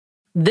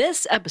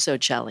This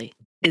episode, Shelley,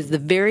 is the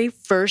very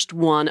first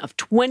one of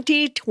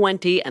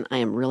 2020, and I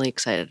am really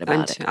excited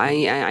about it.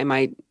 I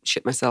might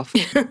shit myself.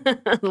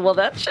 Well,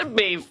 that should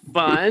be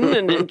fun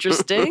and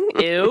interesting.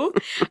 Ew.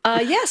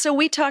 So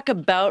we talk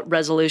about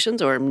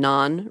resolutions or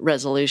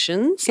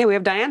non-resolutions. Okay, we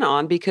have Diana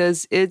on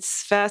because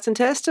it's Fast and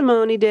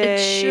Testimony Day.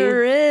 It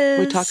sure is.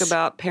 We talk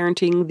about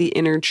parenting the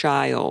inner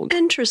child.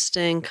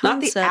 Interesting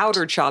concept. Not the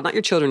outer child, not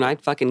your children. I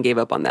fucking gave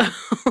up on that.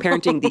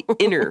 Parenting the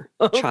inner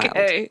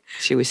child.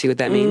 Should we see what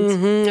that means?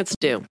 Mm-hmm. Let's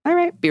do. All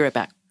right. Be right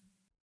back.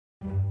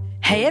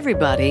 Hey,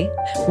 everybody.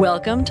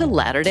 Welcome to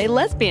Latter-day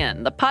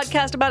Lesbian, the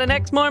podcast about an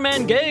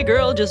ex-Mormon gay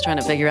girl just trying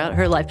to figure out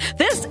her life.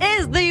 This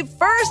is the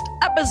first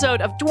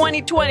episode of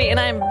 2020, and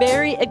I'm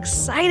very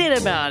excited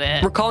about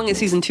it. We're calling it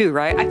season 2,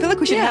 right? I feel like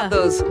we should have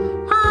those.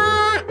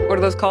 What are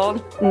those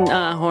called?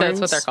 Horns. That's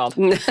what they're called.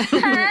 Horns.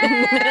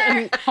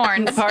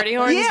 Party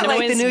horns, Yeah, noise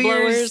like the New blowers,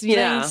 Year's.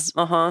 Yeah. things.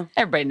 Uh-huh.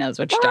 Everybody knows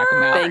what you're talking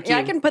about. Thank you. Yeah,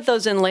 I can put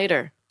those in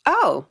later.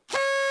 Oh.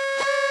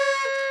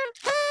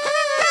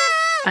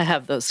 I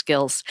have those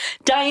skills.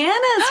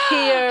 Diana's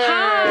here.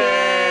 Hi.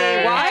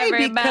 Yay. Why?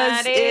 everybody.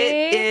 Because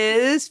it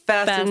is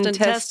Fast and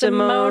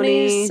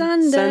Testimony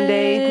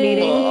Sunday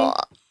meeting.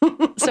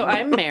 So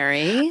I'm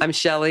Mary. I'm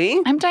Shelley.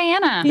 I'm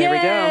Diana. There we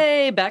go.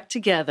 Yay, back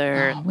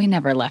together. Oh, we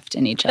never left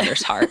in each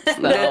other's hearts,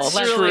 though. That's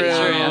Let's true. be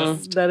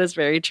honest. That is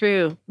very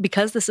true.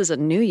 Because this is a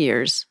New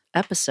Year's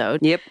episode,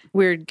 Yep.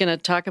 we're going to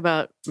talk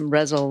about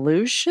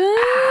resolution.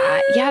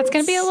 Yeah, it's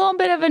going to be a little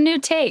bit of a new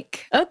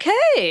take.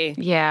 Okay.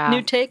 Yeah.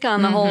 New take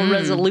on the whole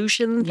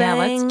resolution thing. Yeah,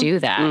 let's do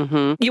that.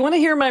 Mm-hmm. You want to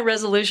hear my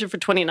resolution for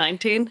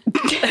 2019?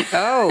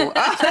 Oh,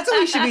 that's what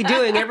we should be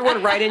doing.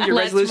 Everyone write in your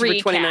Let's resolution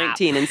recap. for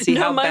 2019 and see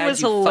No, how mine bad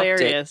was you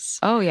hilarious.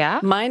 Oh, yeah?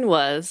 Mine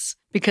was,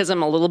 because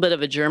I'm a little bit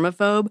of a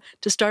germaphobe,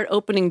 to start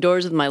opening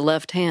doors with my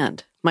left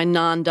hand, my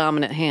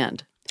non-dominant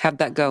hand. How'd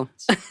that go?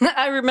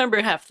 I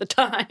remember half the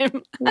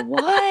time.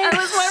 What? That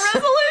was my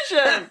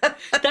resolution.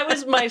 That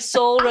was my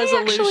sole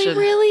resolution. I actually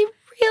really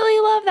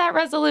love that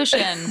resolution.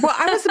 Well,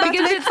 I was about to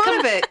Because make it's fun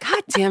of it.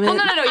 God damn it.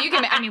 Well, no. You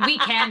can. I mean, we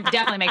can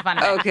definitely make fun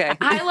of it. Okay.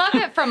 I love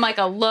it from like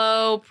a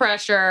low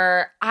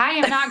pressure. I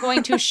am not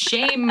going to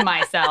shame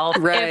myself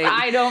Right. if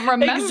I don't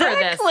remember this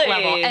Exactly.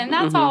 level, and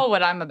that's all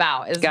what I'm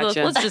about. Is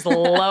Gotcha. let's just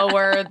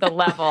lower the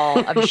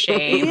level of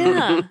shame.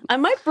 Yeah. I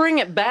might bring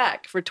it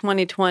back for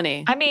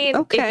 2020. I mean,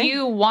 Okay. if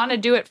you want to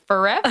do it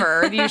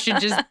forever, you should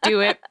just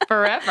do it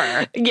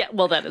forever. Yeah,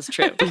 well, that is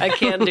true. I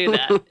can do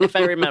that if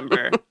I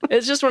remember.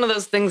 It's just one of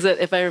those things that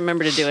if I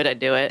remember to do it, I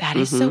do it. That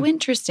is so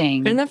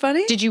interesting. Isn't that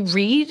funny? Did you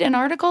read an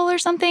article or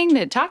something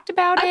that talked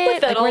about I it?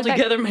 put that all where'd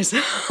together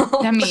myself.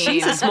 I mean,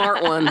 She's a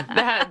smart one.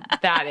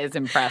 that is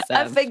impressive.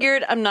 I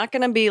figured I'm not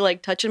going to be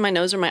like touching my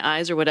nose or my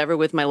eyes or whatever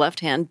with my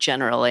left hand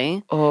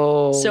generally.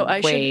 Oh, So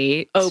I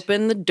wait. should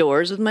open the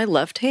doors with my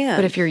left hand.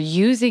 But if you're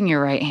using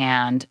your right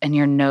hand and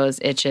your nose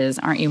itches,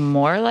 aren't you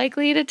more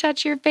likely to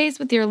touch your face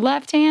with your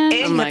left hand?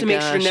 And you my have to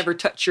make sure gosh. to never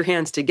touch your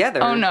hands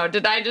together. Oh no,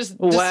 did I just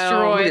Wow.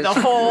 destroy the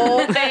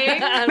whole thing?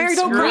 Mary,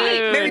 don't cry.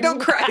 screwed. Mary, don't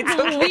cry. It's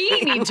okay.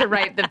 We need to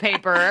write the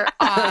paper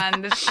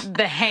on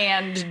the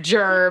hand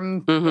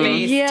germ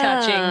face Yeah.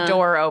 touching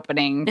door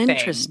opening thing.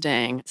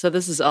 Interesting. So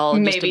this is all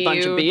just Maybe a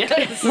bunch of you-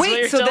 BS. is what Wait,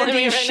 you're so then telling do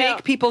me you right shake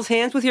now. people's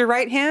hands with your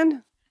right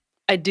hand?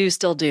 I do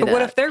still do But that.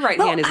 what if their right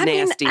hand is I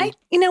mean, nasty?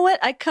 you know what?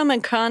 I come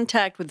in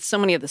contact with so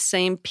many of the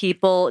same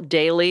people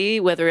daily,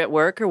 whether at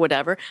work or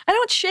whatever. I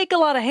don't shake a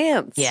lot of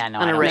hands Yeah, no,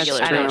 on I a don't,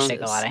 regular I don't basis.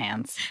 shake a lot of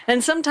hands.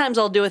 And sometimes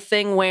I'll do a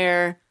thing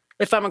where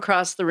if I'm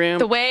across the room,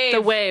 The wave.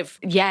 the wave.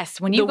 Yes,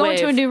 when you The go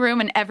into a wave. new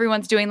room and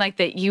everyone's doing like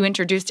that, you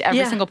introduce to every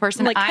Yeah. single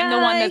person. Like, I'm the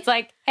one hi. that's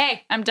like,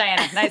 "Hey, I'm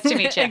Diana. Nice to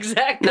meet you."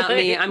 Exactly. Not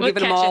me. I'm We'll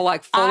giving them catch all it.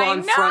 like full-on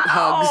I front know.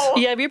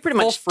 hugs. Yeah, you pretty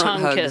Full much front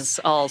tongue hugs. kiss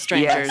all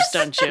strangers, Yes.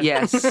 don't you?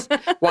 Yes.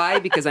 Why?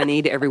 Because I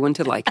need everyone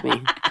to like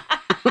me.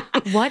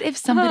 What if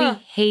somebody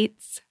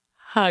hates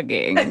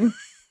hugging?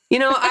 You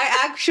know,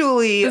 I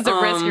actually Is it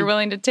a risk you're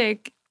willing to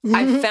take?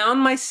 I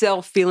found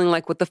myself feeling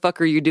like, what the fuck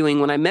are you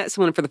doing when I met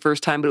someone for the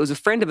first time, but it was a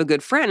friend of a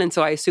good friend. And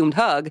so I assumed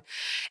hug.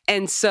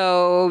 And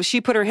so she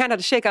put her hand out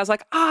to shake. I was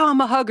like,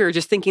 I'm a hugger,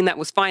 just thinking that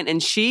was fine.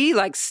 And she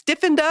like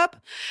stiffened up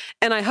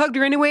and I hugged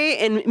her anyway.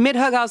 And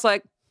mid-hug, I was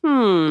like,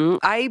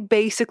 I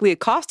basically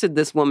accosted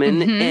this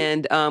woman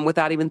and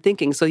without even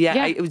thinking. So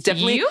yeah, it was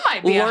definitely You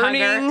might be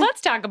learning. a hugger. Let's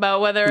talk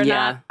about whether or Yeah.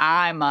 not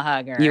I'm a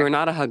hugger. You are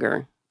not a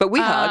hugger, but we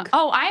hug.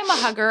 Oh, I am a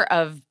hugger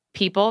of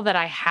people that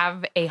I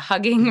have a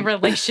hugging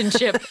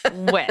relationship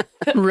with.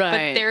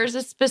 Right. But there's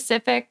a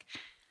specific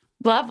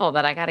level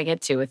that I got to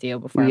get to with you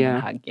before Yeah.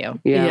 I'm going to hug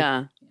you.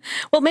 Yeah.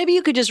 Well, maybe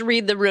you could just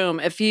read the room.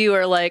 If you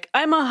are like,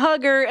 I'm a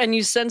hugger, and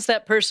you sense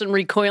that person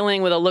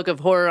recoiling with a look of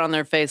horror on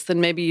their face, then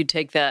maybe you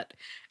take that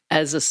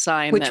as a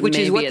sign Which that is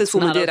maybe what this it's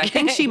woman not did. I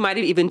think okay. she might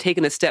have even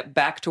taken a step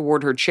back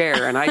toward her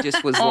chair, and I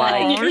just was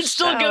like, You're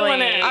still going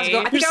in. I was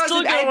going. I think You're still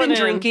I had going been in.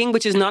 drinking,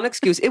 which is not an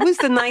excuse. It was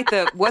the night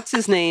that what's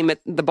his name at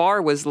the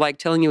bar was like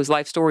telling you his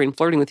life story and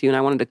flirting with you, and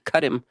I wanted to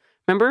cut him.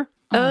 Remember?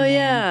 Oh,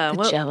 yeah.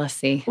 The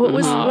jealousy. What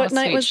was Oh, what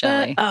night sweet was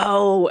Shelley. that?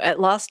 Oh, at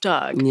Lost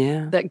Dog.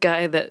 Yeah. That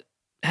guy that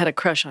had a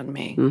crush on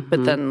me.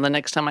 But then the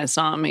next time I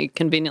saw him, he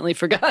conveniently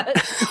forgot.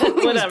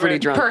 Whatever. Pretty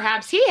drunk.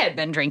 Perhaps he had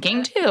been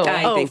drinking too.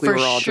 I think we for were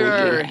all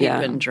sure drinking. he'd Yeah.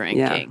 been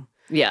drinking.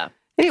 Yeah.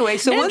 Anyway,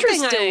 so one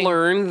thing I Interesting.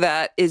 learned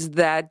that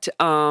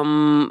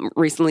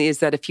recently is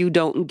that if you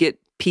don't get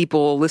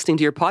people listening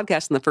to your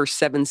podcast in the first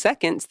 7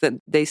 seconds, that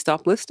they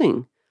stop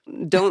listening.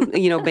 Don't,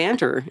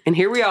 banter. And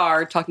here we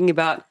are talking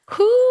about,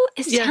 Who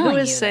is Yeah, telling who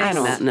is you saying I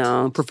this? don't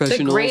know, The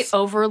professionals. great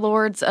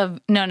overlords of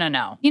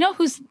no. You know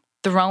who's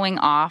throwing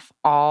off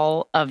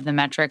all of the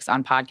metrics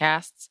on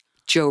podcasts?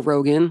 Joe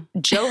Rogan.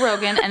 Joe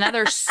Rogan and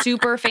other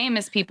super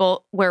famous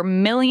people where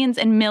millions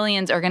and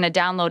millions are going to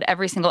download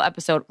every single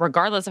episode,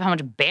 regardless of how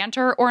much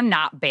banter or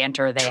not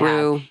banter they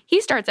True. have.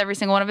 He starts every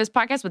single one of his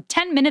podcasts with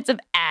 10 minutes of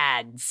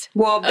ads.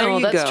 Well, there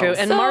you that's go. true.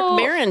 And So-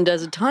 Mark Maron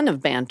does a ton of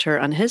banter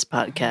on his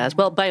podcast.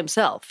 Well, by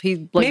himself.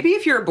 He Maybe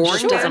if you're a boring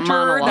just does a banterer,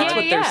 monologue. that's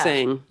what they're Yeah.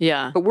 saying.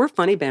 Yeah. But we're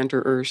funny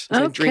banterers.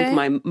 I drink Okay.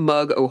 my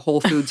mug of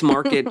Whole Foods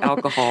Market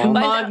alcohol.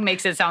 Mug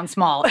makes it sound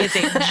small. It's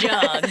a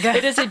jug.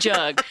 It is a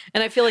jug.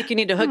 And I feel like you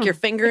need to hook your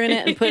finger in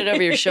it and put it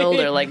over your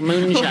shoulder like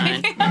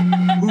moonshine.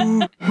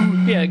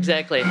 Yeah,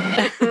 exactly.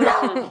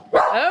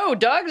 Oh,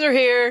 dogs are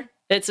here.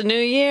 It's a new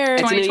year.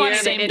 It's a new 2020, year.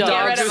 they Same didn't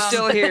get rid dogs of are them.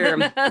 still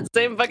here.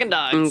 Same fucking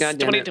dogs. God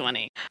damn it.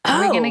 2020.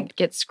 Are we going to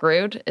get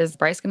screwed? Is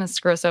Bryce going to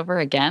screw us over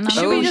again? On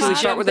Should the we Foom just Pod?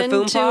 start with the jump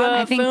Foom into, Pod?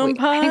 I think Foom we should.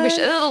 Pod?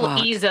 It'll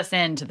Fuck. ease us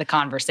into the The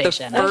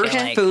conversation. first I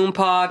feel like. Foom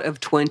Pod of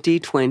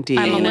 2020.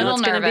 I'm a You know little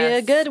it's gonna nervous.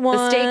 be a good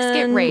The stakes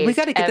get one. raised. We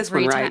gotta get this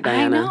one every right,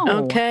 time. Diana. I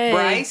know. Okay.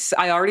 Bryce,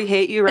 I already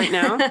hate you right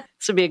now.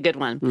 This will be a good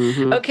one.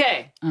 Mhm.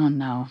 Okay. Oh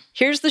no.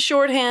 Here's the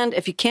shorthand.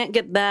 If you can't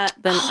get that,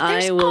 then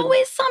There's I will.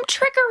 always some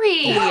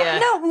trickery. Well,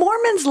 no,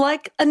 Mormons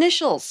like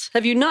initials.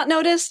 Have you not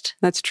noticed?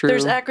 That's true.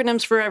 There's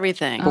acronyms for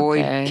everything. Boyd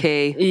Okay.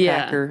 K.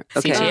 Yeah. Packer.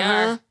 Okay.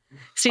 CTR.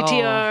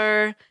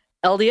 CTR,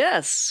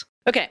 LDS.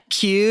 Okay.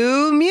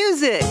 Cue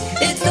music.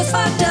 It's the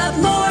fucked up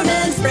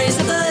Mormon phrase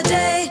of the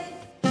day.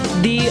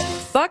 The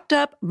fucked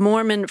up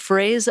Mormon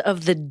phrase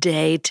of the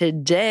day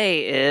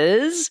today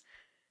is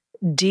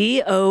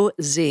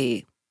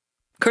DOZ.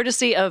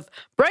 Courtesy of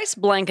Bryce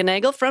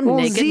Blankenagel from Well,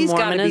 Naked Z's got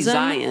to be Mormonism.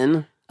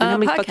 Zion. How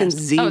many podcast. fucking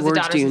Z Oh, is it words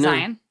Daughters do you of know?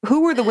 Zion?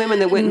 Who were the women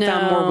that went and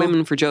found more No.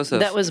 women for Joseph?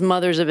 That was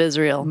Mothers of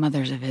Israel.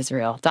 Mothers of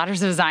Israel.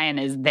 Daughters of Zion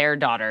is their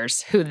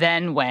daughters who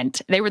then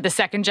went. They were the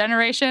second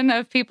generation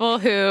of people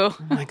who Oh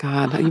my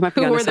God, you might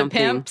be who onto were the something.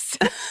 pimps.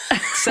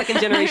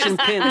 Second generation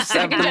pimps of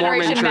Second the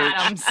Mormon generation Church.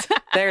 madams.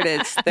 There it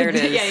is. There it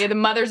is. Yeah, you're the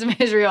Mothers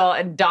of Israel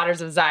and Daughters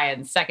of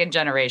Zion, second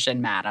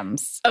generation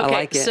madams. Okay,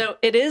 like it. so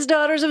it is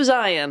Daughters of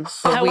Zion.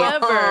 However,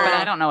 But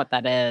I don't know what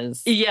that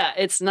is. yeah,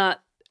 it's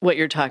not what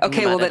you're talking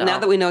Okay, about. well, at now all.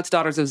 that we know it's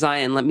Daughters of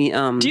Zion, let me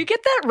Do you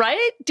get that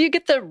right? Do you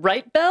get the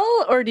right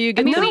bell or do you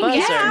get I mean, the we buzzer?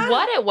 get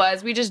what it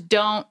was. We just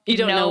don't, You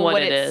don't know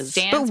what it it is.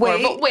 stands But for.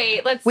 wait, But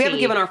wait, let's we see. haven't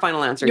given our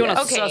final answer You yet.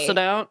 want to Okay. suss it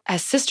out?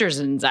 As sisters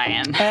in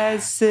Zion.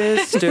 As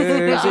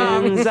sisters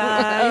in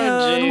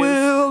Zion, jeez.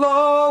 we'll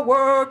all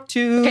work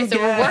together. Okay, so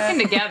we're working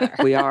together.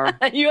 We are.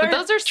 You But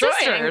those are trying.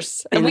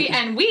 sisters.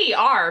 And we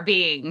are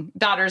being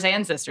daughters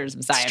and sisters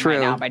of Zion true. right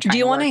now by trying Do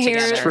you to want to work hear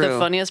together. True. the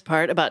funniest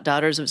part about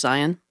Daughters of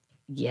Zion?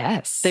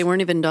 Yes. They weren't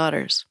even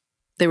daughters.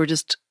 They were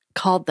just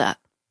called that,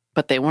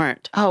 but they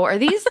weren't. Oh, are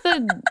these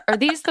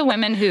the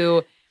women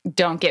who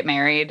don't get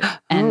married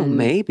and Oh,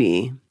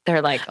 maybe.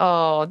 they're like,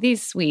 oh,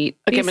 these sweet.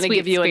 Okay, these I'm going to sweet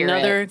give you another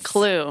spirits.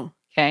 clue.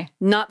 Okay.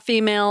 Not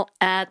female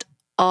at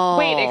all.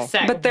 Wait,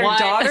 except But they're what?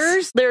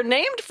 daughters? They're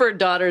named for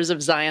Daughters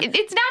of Zion. It's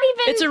not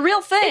even. It's a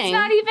real thing. It's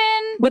not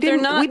even. But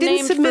they're not We didn't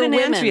named submit for an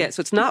women. answer yet,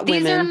 so it's not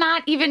These women. are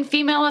not even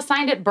female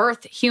assigned at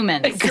birth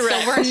humans.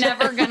 Correct. So we're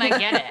never gonna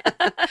get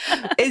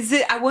it. Is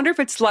it? I wonder if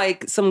it's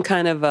like some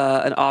kind of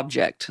an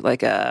object,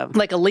 like a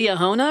Like a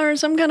Leahona or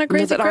some kind of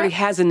crazy that already crap?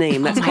 has a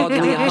name. That's called I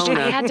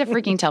Leahona. had to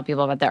freaking tell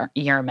people about their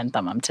Urim and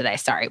Thummim today.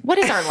 Sorry. What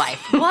is our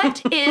life?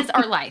 What is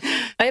our life?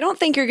 I don't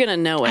think you're going to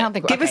know it. I don't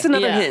think. Give us okay.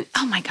 another Yeah. hint.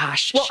 Oh my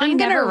gosh. Well, She I'm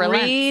going to never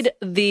relents. read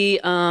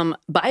the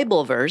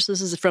Bible verse.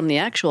 This is from the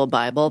actual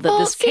Bible that Well,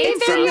 this see, came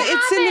there from. you It's have in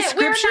the it.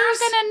 We're not scriptures?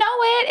 gonna know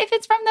it if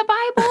it's from the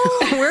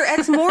Bible. We're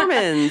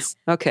ex-Mormons.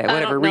 Okay, I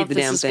whatever. don't know Read if the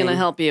this damn is thing. going to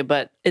help you,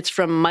 but it's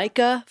from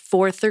Micah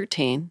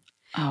 4:13.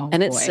 Oh,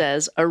 And it boy.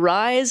 says,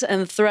 "Arise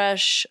and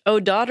thresh, O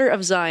daughter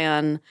of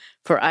Zion,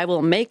 for I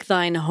will make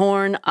thine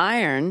horn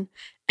iron,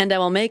 and I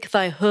will make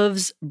thy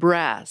hooves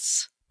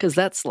brass." Because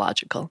that's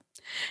logical.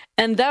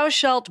 "And thou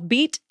shalt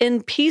beat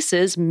in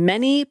pieces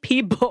many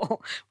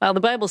people." Wow, the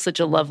Bible's such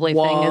a lovely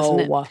thing, isn't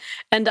it?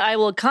 "And I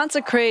will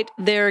consecrate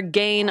their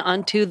gain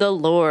unto the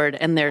Lord,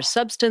 and their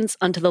substance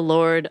unto the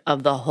Lord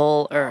of the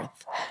whole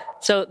earth."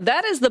 So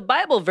that is the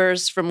Bible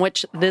verse from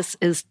which this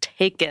is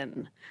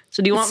taken.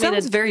 So do you It want me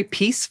sounds to... very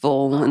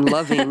peaceful and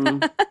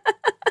loving.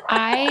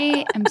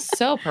 I am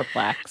so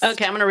perplexed.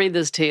 Okay, I'm going to read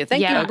this to you.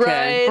 Thank Yeah, you,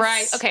 Bryce.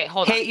 Bryce. Okay,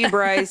 hold on. Hate you,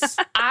 Bryce.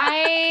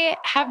 I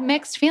have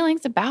mixed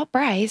feelings about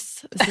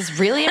Bryce. This is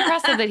really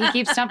impressive that he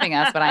keeps stumping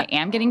us, but I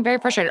am getting very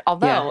frustrated.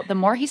 Although Yeah. the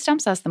more he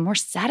stumps us, the more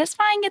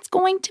satisfying it's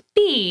going to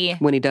be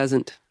When he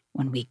doesn't.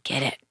 when we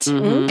get it.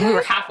 Mhm. We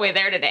were halfway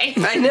there today.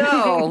 I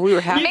know. We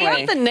were halfway.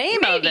 Maybe the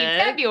name of Maybe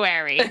it.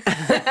 February.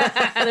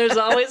 There's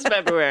always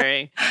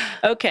February.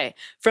 Okay.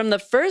 From the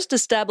first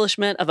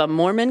establishment of a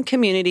Mormon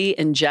community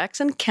in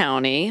Jackson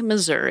County,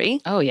 Missouri.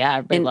 Oh, yeah.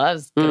 Everybody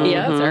loves the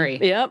Yeah. Missouri.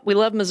 Yep. We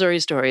love Missouri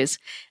stories.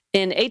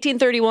 In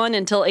 1831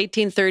 until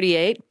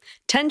 1838,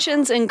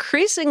 tensions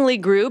increasingly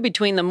grew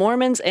between the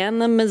Mormons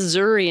and the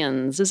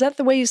Missourians. Is that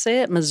the way you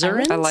say it?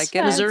 Missourians? I like it.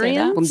 Yeah, I'd say that.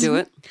 Missourians? We'll do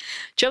it.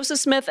 Joseph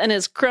Smith and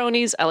his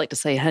cronies, I like to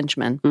say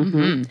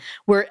henchmen,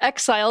 were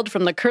exiled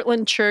from the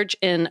Kirtland Church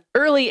in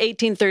early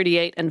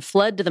 1838 and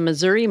fled to the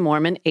Missouri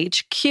Mormon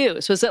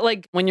HQ. So is that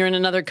like when you're in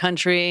another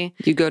country?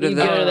 You go to the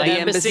go to the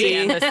embassy.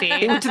 Embassy.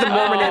 You went to the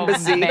Mormon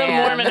embassy. The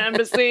man. Mormon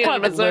embassy in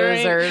What Missouri.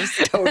 losers.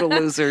 Total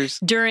losers.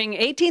 During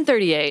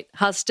 1838,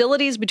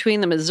 hostilities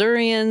between the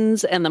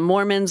Missourians and the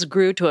Mormons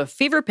grew to a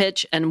fever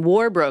pitch and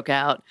war broke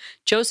out.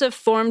 Joseph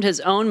formed his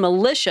own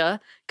militia,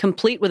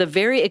 complete with a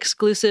very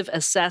exclusive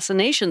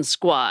assassination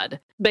squad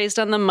based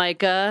on the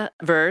Micah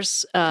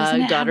verse,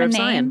 Doesn't it Daughter have of a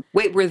Zion. name?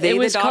 Wait, were they It the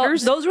was called-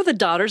 daughters? those were the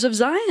Daughters of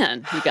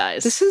Zion, you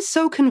guys. This is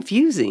so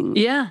confusing.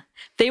 Yeah.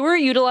 They were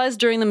utilized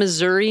during the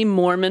Missouri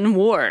Mormon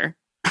War.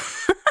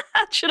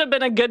 That should have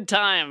been a good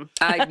time.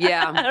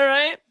 Yeah. All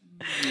right.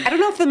 I don't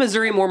know if the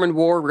Missouri Mormon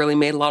War really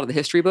made a lot of the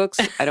history books.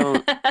 I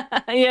don't.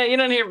 Yeah, you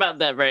don't hear about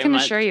that very I can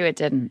much. assure you it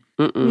didn't.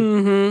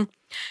 Mm-hmm.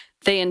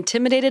 They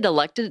intimidated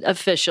elected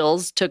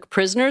officials, took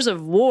prisoners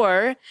of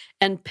war,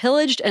 and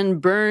pillaged and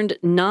burned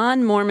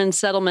non-Mormon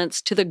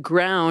settlements to the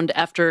ground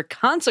after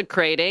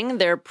consecrating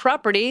their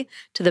property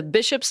to the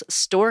bishop's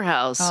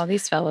storehouse. Oh,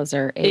 these fellas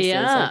are aces,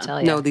 Yeah. I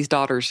tell you. No, these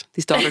daughters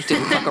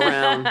didn't fuck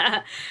around.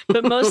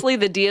 But mostly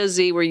the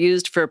DOZ were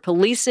used for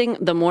policing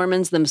the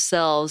Mormons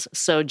themselves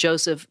so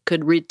Joseph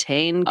could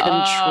retain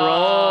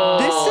control.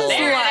 This is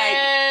There it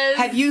like. is.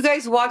 Have you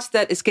guys watched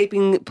that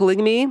Escaping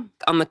Polygamy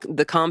on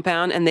the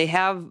compound? And they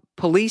have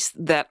police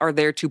that are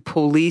there to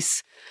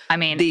police. I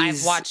mean, these-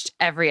 I've watched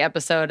every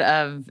episode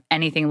of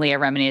anything Leah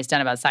Remini has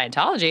done about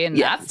Scientology, and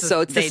Yeah, that's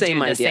so it's the they same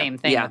do idea. the same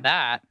thing Yeah. with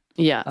that.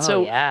 Yeah. Oh,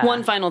 So yeah.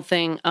 one final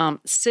thing.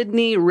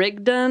 Sidney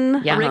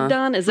Rigdon. Yeah.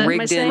 Rigdon? Is that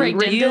my saying?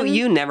 Rigdon.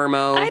 You never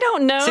mow. I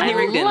don't know. Sidney I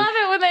Rigdon. love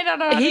it when they don't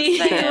know how to He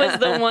say it. was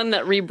the one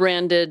that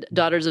rebranded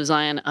Daughters of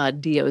Zion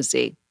DOZ.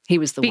 He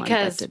was the one that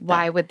Because did that.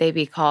 why would they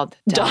be called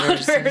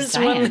Daughters of when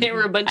Zion? they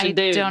were a bunch of I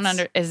dudes? don't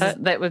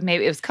that was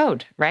maybe it was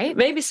code, right?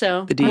 Maybe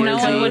so. The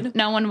DOZ.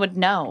 No one would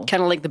know.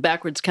 Kind of like the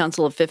backwards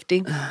council of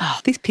 50.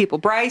 These people.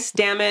 Bryce,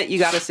 damn it, you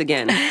got us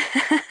again.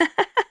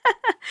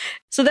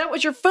 So that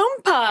was your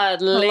phone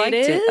pod, liked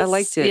ladies. it. I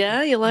liked it.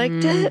 Yeah, you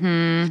liked it?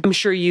 I'm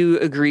sure you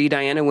agree,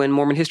 Diana, when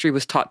Mormon history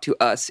was taught to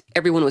us,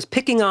 everyone was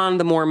picking on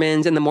the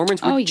Mormons, and the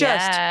Mormons were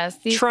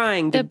just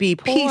trying to be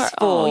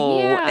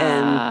peaceful.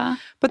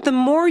 But the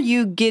more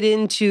you get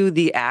into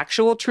the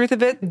actual truth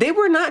of it, they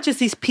were not just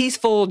these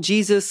peaceful,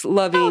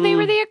 Jesus-loving... Oh, they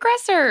were the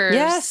aggressors.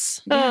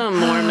 Yes. Oh,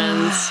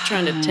 Mormons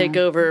trying to take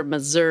over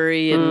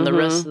Missouri and the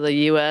rest of the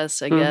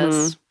U.S., I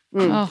guess.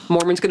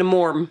 Mormons gonna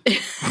morm.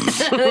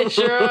 They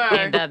sure are.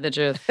 Ain't that the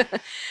truth?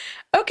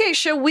 Okay,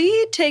 shall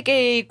we take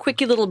a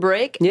quickie little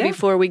break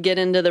before we get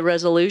into the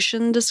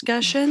resolution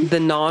discussion? The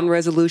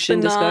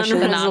non-resolution discussion.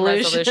 The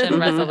non-resolution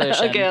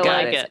resolution. Okay, I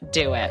Got like it.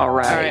 Do it. All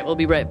right. All right, we'll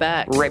be right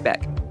back. Right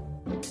back.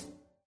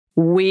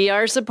 We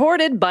are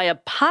supported by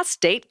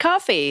Apostate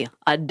Coffee,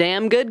 a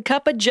damn good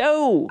cup of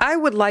joe. I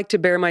would like to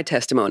bear my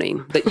testimony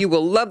that you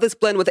will love this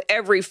blend with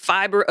every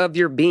fiber of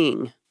your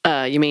being.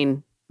 You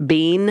mean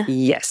bean?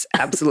 Yes,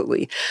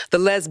 absolutely. The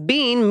Les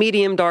Bean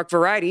medium dark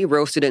variety,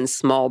 roasted in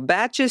small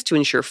batches to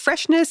ensure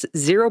freshness,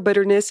 zero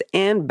bitterness,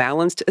 and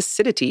balanced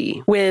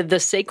acidity. With the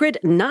sacred,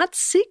 not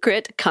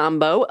secret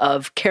combo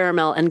of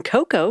caramel and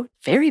cocoa.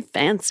 Very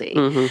fancy.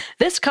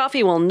 This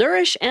coffee will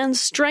nourish and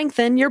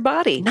strengthen your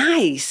body.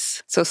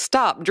 Nice. So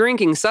stop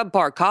drinking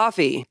subpar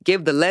coffee.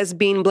 Give the Les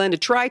Bean blend a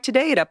try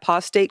today at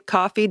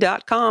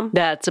apostatecoffee.com.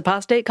 That's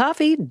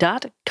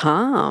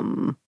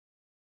apostatecoffee.com.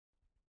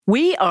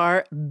 We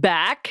are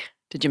back.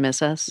 Did you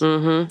miss us?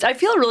 I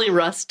feel really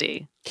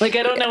rusty. Like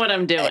I don't know what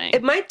I'm doing.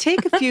 It might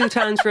take a few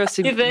times for us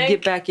to You think?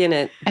 get back in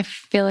it. I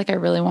feel like I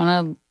really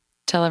want to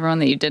tell everyone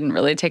that you didn't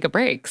really take a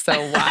break. So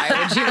why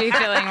would you be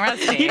feeling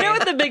rusty? You know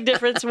what the big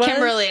difference was?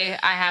 Kimberly,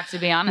 I have to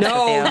be honest with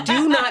No, you.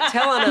 do not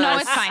tell on us. No,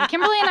 it's fine.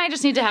 Kimberly and I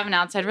just need to have an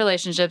outside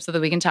relationship so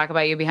that we can talk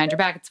about you behind your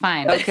back. It's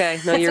fine. Okay,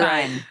 no, you're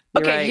right. fine.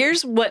 You're Okay, right.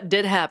 here's what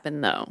did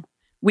happen though.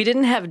 We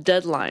didn't have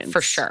deadlines. For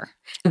sure.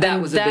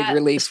 That was a big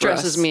relief for us.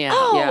 stresses me out.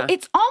 Oh, Yeah.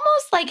 it's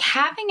almost like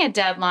having a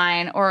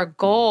deadline or a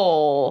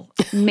goal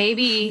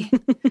maybe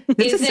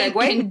This is a isn't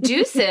segue.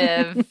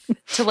 conducive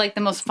to like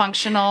the most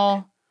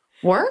functional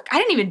work. I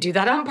didn't even do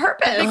that on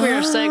purpose. I think we were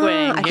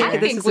segueing. I here. I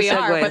this think is a we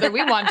are, segue. whether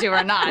we want to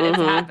or not. It's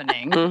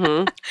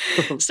happening.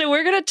 So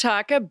we're going to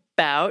talk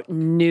about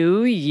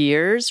New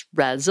Year's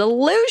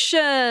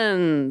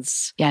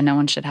resolutions. Yeah, no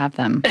one should have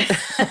them.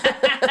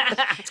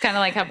 It's kind of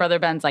like how Brother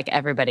Ben's like,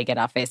 everybody get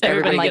off Facebook.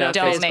 Everybody I'm like, get off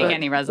don't Facebook. make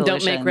any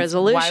resolutions. Don't make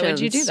resolutions. Why would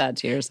you do that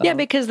to yourself? Yeah,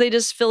 because they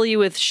just fill you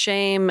with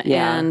shame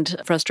Yeah. and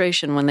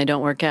frustration when they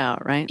don't work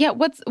out, right? Yeah,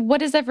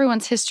 what is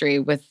everyone's history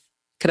with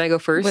Can I go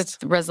first? with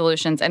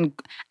resolutions, and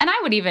I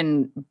would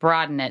even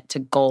broaden it to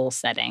goal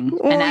setting.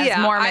 Well, and as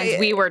yeah, Mormons,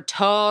 we were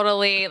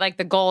totally like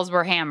the goals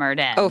were hammered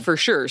in. Oh, for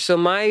sure. So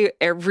my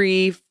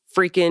every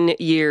freaking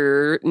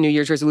year, New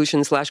Year's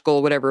resolution /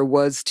 goal, whatever,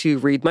 was to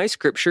read my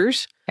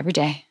scriptures every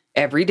day.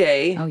 every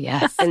day. Oh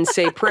yes, and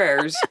say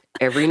prayers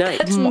every night.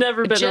 It's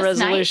never been a Just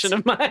resolution night?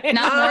 of mine.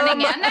 Not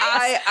morning and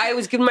night. I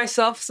was giving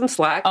myself some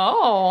slack.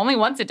 Oh, only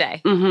once a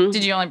day. Mm-hmm.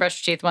 Did you only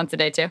brush your teeth once a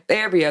day too?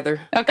 Every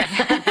other. Okay.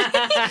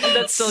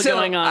 That's still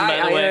going on,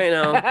 by the way. I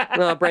know.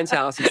 Well, Brent's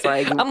house, it's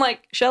like, I'm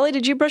like, Shelly,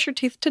 did you brush your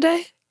teeth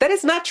today? that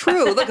is not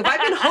true. Look, if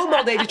I've been home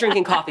all day just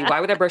drinking coffee,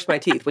 why would I brush my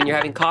teeth when you're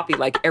having coffee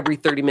like every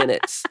 30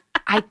 minutes?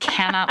 I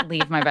cannot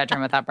leave my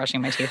bedroom without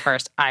brushing my teeth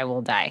first. I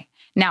will die.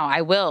 Now,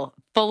 I will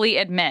fully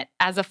admit,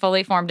 as a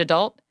fully formed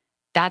adult,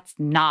 that's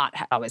not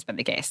always been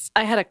the case.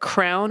 I had a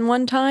crown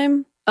one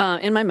time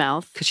in my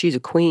mouth. Because she's a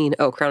queen.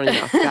 Oh, crown in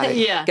your mouth. Got it.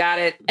 Yeah. Got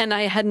it. And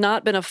I had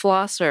not been a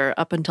flosser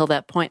up until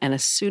that point. And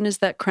as soon as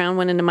that crown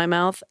went into my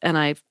mouth and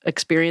I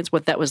experienced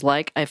what that was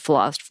like, I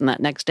flossed from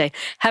that next day.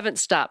 Haven't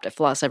stopped. I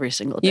floss every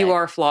single day. You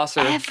are a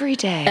flosser. Every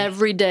day.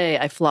 Every day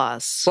I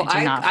floss. Well, I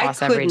do not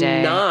floss I every could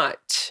day.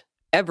 not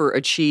ever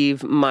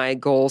achieve my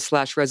goal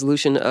 /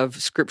 resolution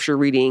of scripture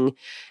reading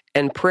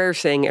and prayer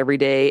saying every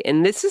day.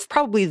 And this is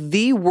probably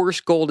the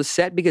worst goal to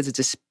set because it's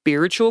a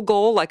spiritual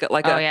goal, like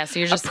so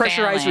you're just a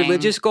pressurized failing.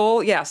 religious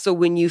goal. Yeah. So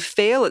when you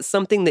fail at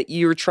something that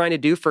you're trying to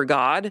do for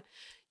God,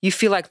 you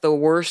feel like the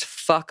worst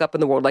fuck up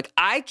in the world. Like,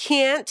 I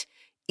can't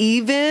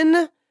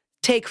even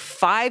take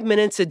 5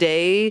 minutes a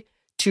day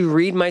to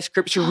read my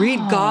scripture, read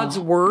God's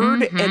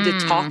word, and to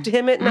talk to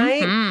him at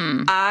night.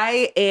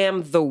 I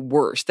am the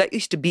worst. That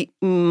used to beat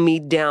me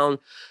down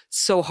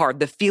so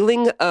hard. The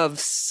feeling of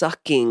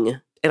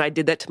sucking. And I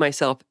did that to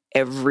myself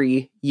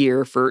every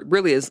year for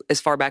really as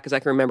far back as I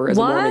can remember as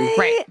a Mormon.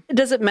 Right.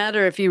 Does it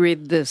matter if you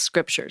read the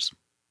scriptures?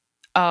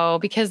 Oh,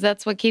 because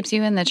that's what keeps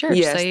you in the church.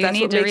 Yes, so you that's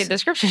need what to makes- read the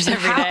scriptures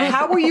every day.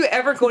 How are you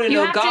ever going to You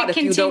know have God to if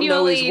you don't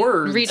know his continually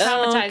words?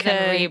 re-traumatize Okay.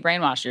 and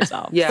re-brainwash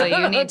yourself. Yeah. So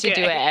you need to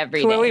do it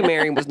every day. Clearly,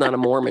 Mary was not a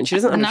Mormon. She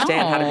doesn't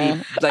understand how to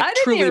be like I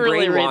didn't truly even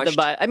really read brainwashed. the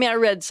Bible. I mean, I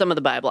read some of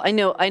the Bible. I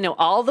know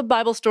all the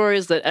Bible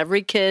stories that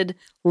every kid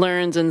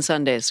learns in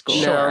Sunday school.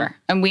 Sure.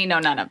 And we know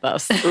none of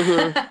those.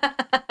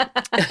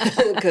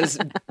 Because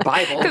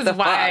Bible, what 'Cause the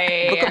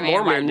why- fuck? Book of I mean,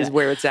 Mormon why- is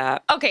where it's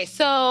at. Okay,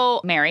 so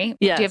Mary,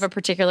 Yes. do you have a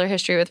particular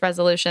history with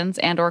resolutions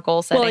and or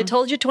goal setting? Well, I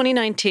told you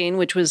 2019,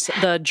 which was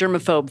the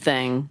germaphobe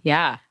thing.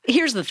 yeah.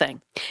 Here's the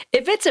thing.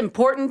 If it's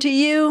important to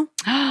you,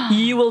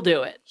 you will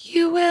do it.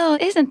 You will.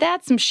 Isn't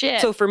that some shit?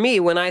 So for me,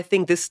 when I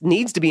think this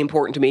needs to be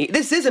important to me,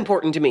 this is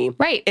important to me.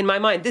 Right. In my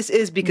mind, this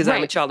is because I'm a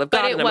Right. child of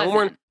But God it and I'm a wasn't.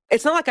 Mormon.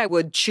 It's not like I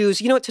would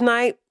choose, you know what,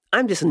 tonight,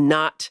 I'm just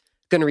not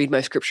going to read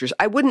my scriptures.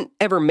 I wouldn't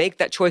ever make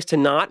that choice to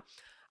not.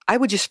 I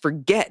would just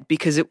forget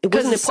because it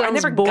wasn't it important. I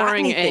sounds never got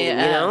boring anything,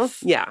 you know? AF.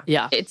 Yeah.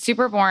 Yeah. it's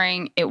super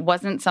boring. It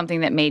wasn't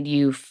something that made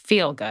you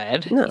feel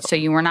good. No. So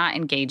you were not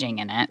engaging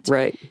in it.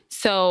 Right.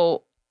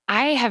 So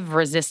I have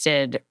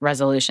resisted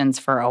resolutions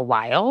for a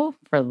while,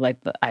 for like,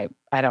 I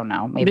don't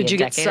know, maybe Did you a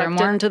get decade or sucked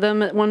more. into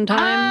them at one time?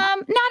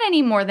 Not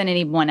any more than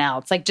anyone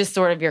else. Like just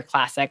sort of your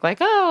classic, like,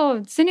 oh,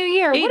 it's a new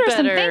year. Eat What are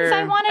some better, things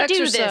I want to do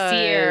this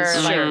year?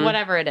 exercise. Like Sure.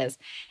 whatever it is.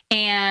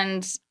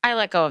 And I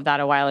let go of that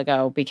a while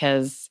ago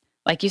because,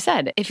 like you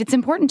said, if it's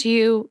important to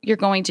you, you're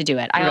going to do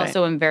it. I Right.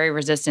 also am very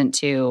resistant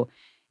to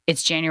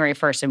it's January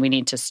 1st and we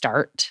need to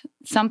start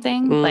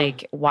something.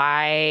 Like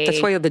why?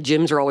 That's why the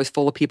gyms are always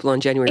full of people on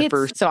January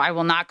 1st. So I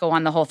will not go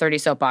on the Whole30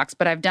 soapbox,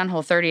 but I've done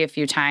Whole30 a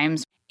few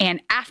times. And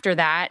after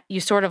that, you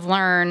sort of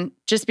learn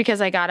just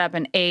because I got up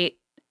and ate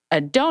a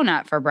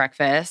donut for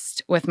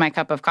breakfast with my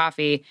cup of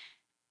coffee,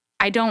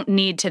 I don't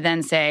need to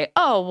then say,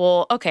 oh,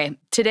 well, okay,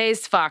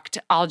 today's fucked.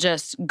 I'll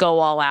just go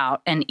all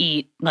out and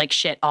eat like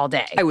shit all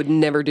day. I would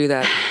never do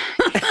that.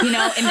 You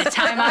know, in the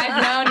time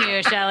I've known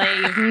you, Shelley,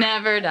 you've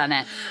never done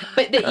it.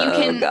 But that you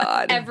can,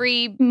 God.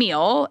 every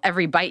meal,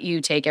 every bite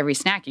you take, every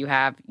snack you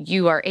have,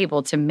 you are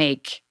able to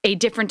make a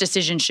different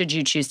decision should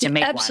you choose to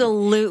make one.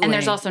 Absolutely. And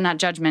there's also not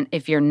judgment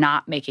if you're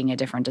not making a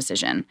different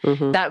decision.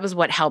 That was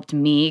what helped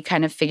me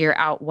kind of figure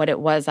out what it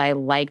was I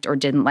liked or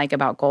didn't like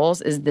about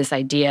goals, is this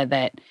idea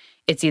that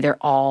it's either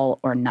all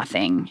or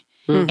nothing.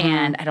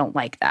 And I don't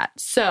like that.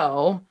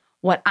 So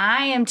what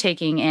I am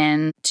taking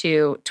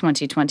into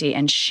 2020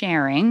 and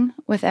sharing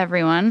with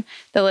everyone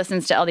that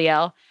listens to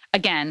LDL,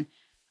 again,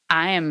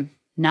 I am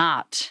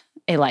not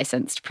a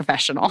licensed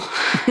professional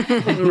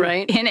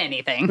right. in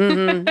anything.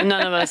 Mhm.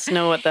 None of us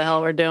know what the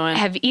hell we're doing.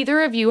 Have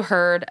either of you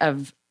heard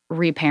of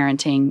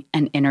reparenting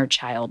and inner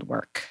child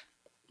work?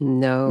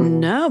 No.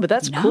 No, but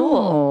that's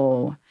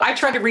cool. Oh, I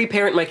try to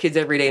reparent my kids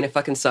every day and it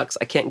fucking sucks.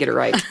 I can't get it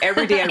right.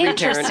 Every day I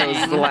reparent Interesting.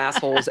 those little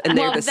assholes and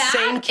they're well, the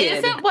same that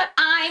kid. isn't what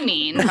I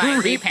mean by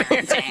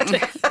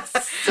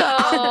reparenting. So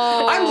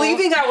I'm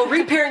leaving. I will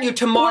reparent you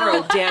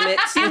tomorrow, damn it.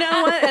 You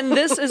know what? And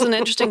this is an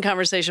interesting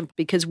conversation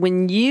because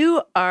when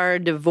you are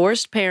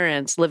divorced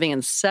parents living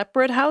in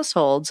separate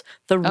households,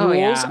 the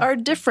rules are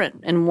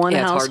different in one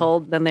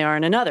household than they are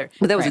in another.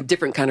 But that was a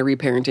different kind of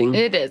reparenting.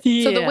 It is.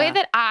 Yeah. So the way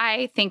that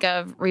I think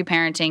of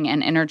reparenting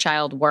and inner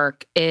child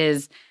work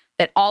is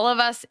that all of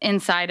us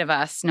inside of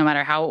us, no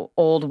matter how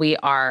old we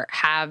are,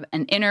 have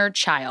an inner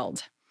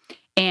child.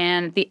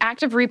 And the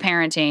act of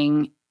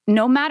reparenting,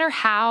 no matter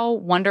how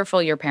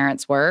wonderful your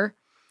parents were,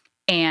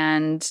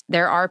 and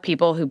there are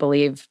people who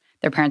believe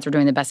their parents were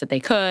doing the best that they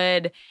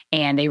could,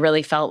 and they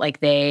really felt like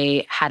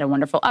they had a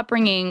wonderful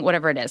upbringing,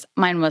 whatever it is.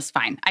 Mine was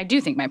fine. I do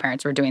think my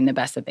parents were doing the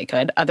best that they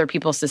could. Other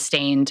people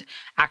sustained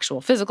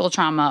actual physical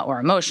trauma or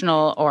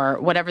emotional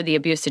or whatever the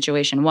abuse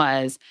situation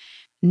was.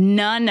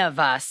 None of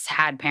us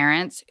had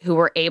parents who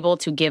were able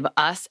to give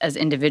us as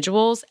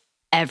individuals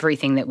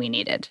everything that we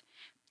needed.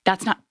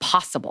 That's not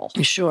possible.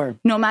 Sure.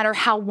 No matter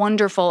how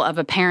wonderful of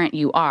a parent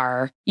you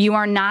are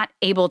not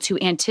able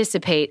to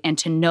anticipate and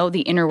to know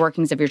the inner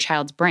workings of your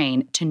child's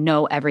brain to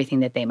know everything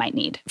that they might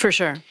need. For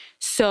sure.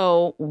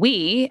 So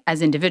we,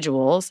 as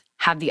individuals,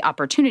 have the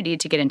opportunity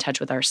to get in touch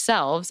with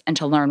ourselves and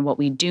to learn what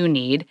we do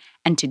need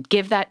and to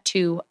give that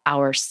to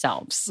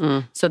ourselves.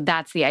 So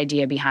that's the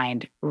idea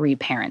behind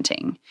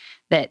reparenting,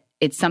 that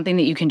it's something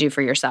that you can do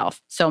for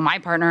yourself. So my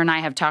partner and I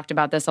have talked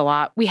about this a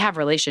lot. We have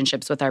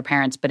relationships with our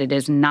parents, but it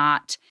is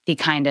not the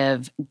kind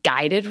of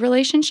guided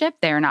relationship.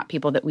 They are not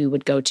people that we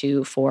would go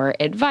to for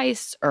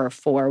advice or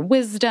for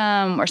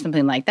wisdom or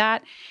something like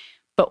that.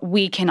 But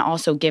we can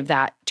also give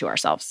that to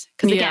ourselves.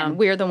 Because again,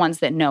 we're the ones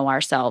that know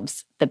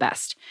ourselves the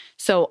best.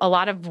 So a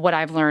lot of what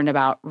I've learned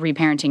about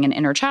reparenting and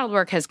inner child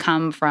work has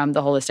come from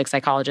the holistic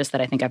psychologist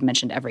that I think I've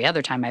mentioned every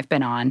other time I've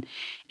been on.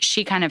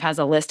 She kind of has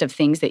a list of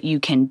things that you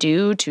can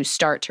do to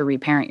start to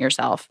reparent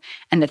yourself.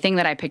 And the thing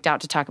that I picked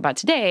out to talk about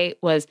today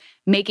was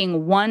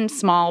making one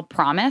small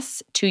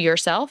promise to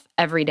yourself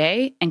every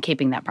day and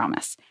keeping that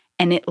promise.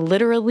 And it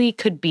literally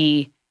could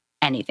be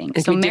anything.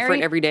 It could be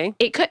different every day?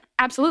 It could,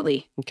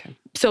 absolutely. Okay.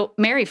 So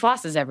Mary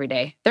flosses every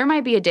day. There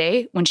might be a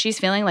day when she's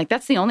feeling like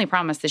that's the only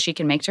promise that she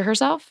can make to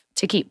herself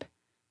to keep.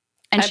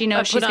 And she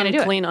knows she's going to do it.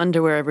 I put on clean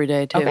underwear every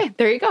day, too. Okay,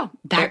 there you go.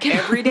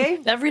 Every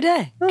day? Every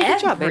day. Oh, good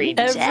job, baby.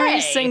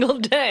 Every single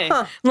day.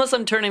 Huh. Unless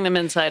I'm turning them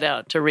inside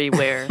out to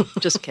rewear.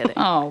 Just kidding.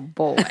 Oh,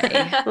 boy.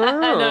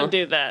 I don't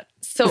do that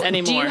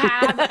anymore. Do you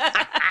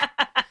have...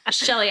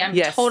 Shelley, I'm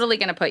totally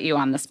going to put you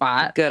on the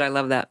spot. Good, I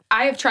love that.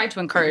 I have tried to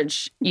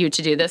encourage you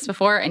to do this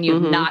before, and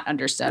you've not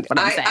understood what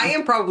I'm saying. I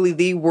am probably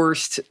the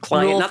worst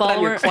client. Not that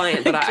I'm your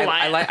client, but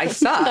I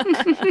suck.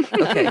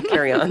 Okay,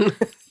 carry on.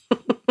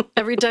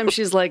 Every time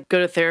she's like, go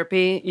to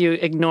therapy, you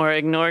ignore.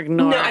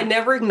 No, I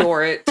never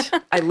ignore it.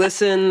 I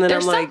listen, and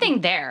There's I'm like...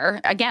 something there.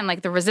 Again,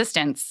 like the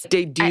resistance.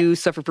 They do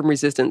suffer from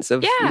resistance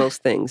of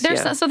most things.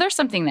 So there's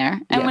something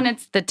there. And when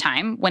it's the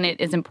time, when it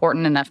is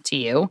important enough to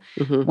you,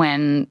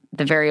 when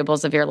the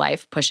variables of your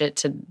life push it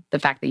to the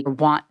fact that you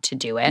want to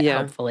do it,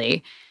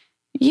 hopefully,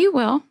 you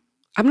will.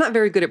 I'm not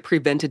very good at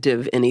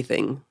preventative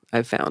anything,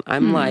 I've found.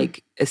 I'm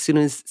like, as soon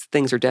as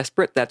things are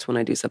desperate, that's when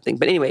I do something.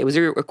 But anyway, was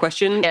there a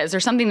question? Yeah, is there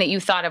something that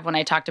you thought of when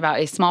I talked about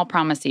a small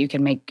promise that you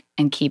can make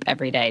and keep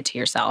every day to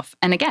yourself?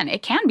 And again,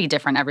 it can be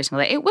different every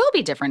single day. It will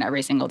be different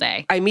every single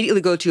day. I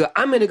immediately go to,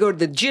 I'm going to go to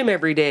the gym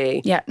every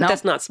day. Yeah, no.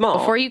 That's not small.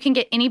 Before you can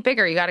get any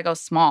bigger, you got to go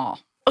small.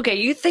 Okay,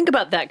 you think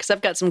about that because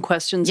I've got some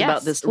questions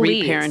about this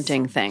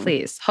reparenting thing.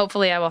 Please.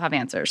 Hopefully I will have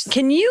answers.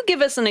 Can you give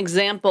us an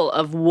example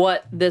of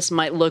what this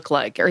might look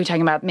like? Are you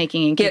talking about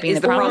making and keeping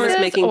the promise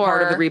making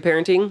part of the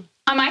reparenting?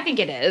 I think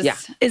it is. Yeah.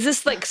 Is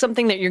this like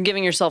something that you're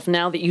giving yourself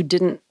now that you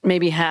didn't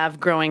maybe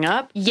have growing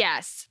up?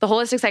 Yes. The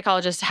holistic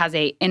psychologist has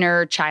a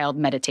inner child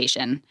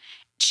meditation.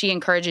 She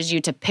encourages you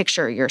to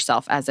picture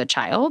yourself as a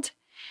child.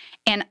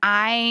 And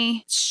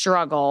I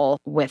struggle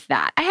with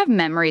that. I have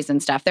memories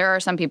and stuff. There are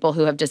some people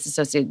who have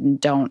disassociated and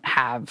don't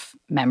have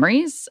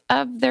memories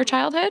of their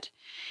childhood.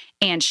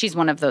 And she's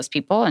one of those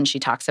people, and she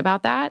talks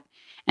about that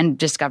and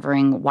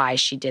discovering why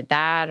she did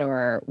that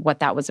or what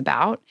that was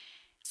about.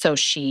 So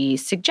she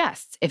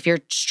suggests if you're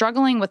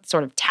struggling with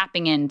sort of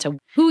tapping into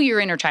who your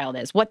inner child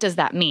is, what does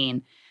that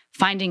mean?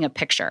 Finding a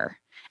picture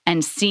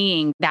and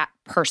seeing that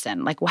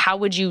person. Like, how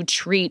would you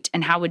treat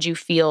and how would you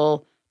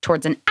feel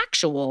towards an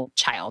actual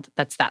child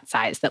that's that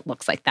size, that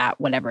looks like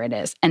that, whatever it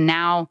is. And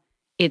now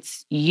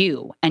it's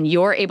you, and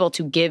you're able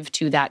to give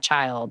to that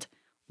child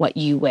what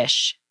you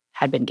wish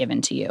had been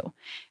given to you.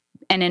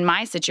 And in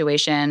my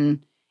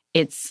situation,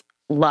 it's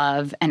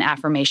love and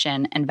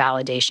affirmation and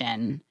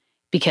validation,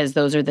 because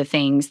those are the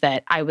things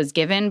that I was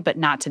given, but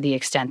not to the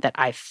extent that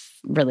I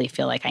really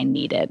feel like I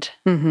needed.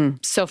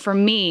 So for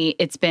me,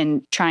 it's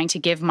been trying to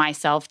give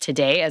myself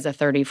today as a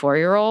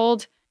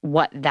 34-year-old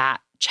what that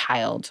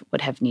child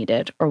would have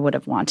needed or would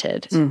have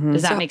wanted.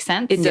 Does that make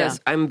sense? It does.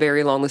 I'm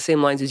very along the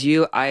same lines as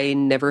you. I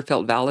never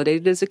felt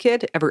validated as a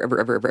kid,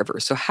 ever.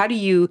 So how do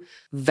you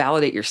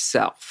validate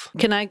yourself?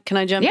 Can I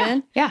jump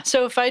in? Yeah.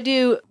 So if I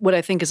do what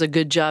I think is a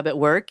good job at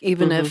work,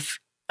 even if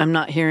I'm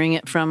not hearing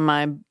it from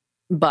my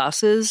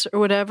bosses or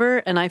whatever,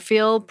 and I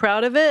feel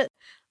proud of it,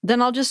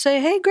 then I'll just say,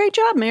 hey, great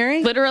job,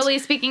 Mary. Literally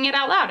speaking it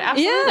out loud.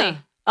 Absolutely. Yeah.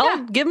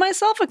 I'll give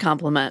myself a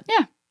compliment.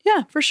 Yeah.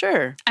 Yeah, for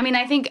sure. I mean,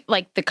 I think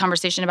like the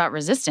conversation about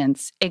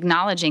resistance,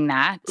 acknowledging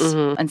that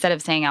instead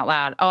of saying out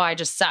loud, oh, I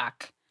just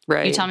suck.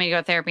 Right. You tell me to go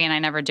to therapy and I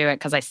never do it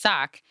because I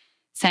suck.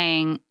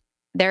 Saying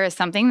there is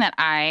something that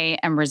I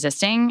am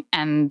resisting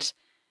and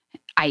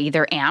I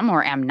either am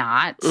or am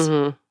not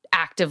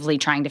actively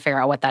trying to figure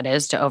out what that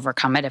is to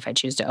overcome it if I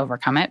choose to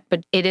overcome it.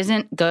 But it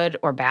isn't good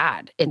or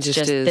bad. It's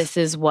just this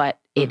is what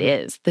it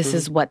is. This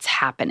is what's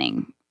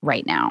happening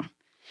right now.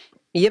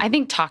 Yep. I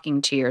think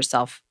talking to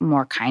yourself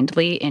more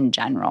kindly in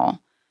general,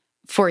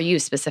 for you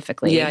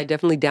specifically. Yeah, I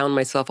definitely down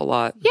myself a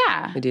lot.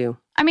 Yeah. I do.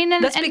 I mean,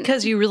 That's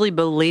because you really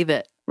believe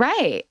it.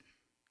 Right.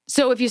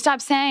 So if you stop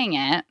saying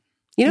it,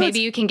 You know, maybe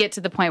you can get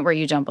to the point where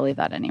you don't believe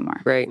that anymore.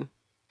 Right.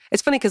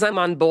 It's funny because I'm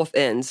on both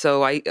ends.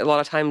 So a lot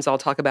of times I'll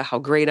talk about how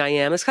great I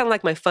am. It's kind of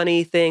like my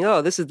funny thing.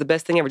 Oh, this is the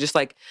best thing ever. Just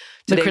like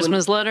The today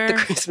Christmas letter. The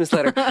Christmas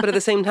letter. But at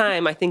the same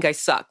time, I think I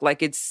suck. Like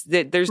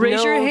there's Raise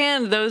no... your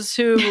hand, those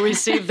who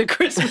received the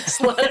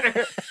Christmas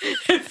letter.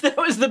 If that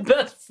was the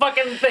best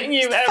fucking thing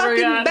you've ever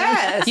fucking gotten.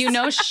 best. You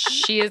know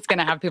she is going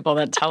to have people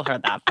that tell her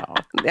that, though.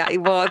 Yeah,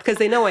 well, because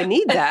they know I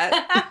need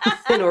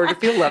that in order to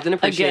feel loved and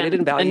appreciated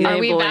and valued. Are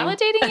we Enabling.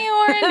 validating you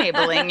or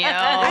enabling you?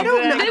 I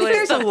don't know. This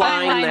There's is a the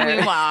line fine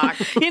there. we walk.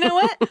 You know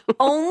what?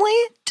 Only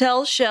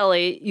tell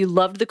Shelley you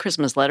loved the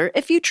Christmas letter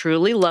if you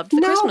truly loved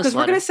the No, Christmas because we're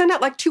letter. going to send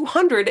out like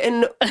 200.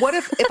 And what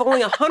if only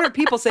 100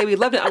 people say we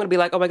loved it? I'm going to be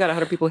like, oh my God,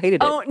 100 people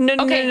hated it. Oh, no,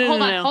 no, Okay, no,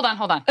 no, hold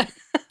no. on.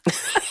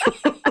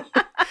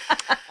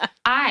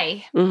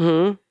 I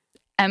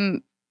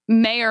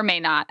may or may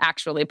not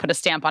actually put a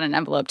stamp on an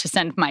envelope to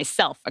send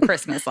myself a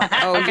Christmas letter.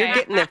 Oh, okay? you're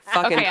getting a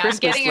fucking Okay, I'm Christmas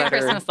getting a letter.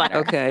 Christmas letter.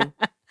 Okay.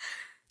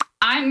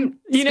 I'm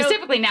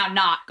specifically now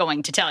not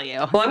going to tell you.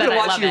 Well, I'm going to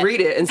watch you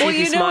read it and see Well, if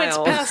you you know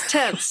smile. it's past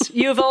tense.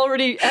 You've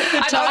already, at the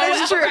I'm time,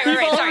 already- right, you've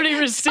right, already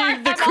sorry.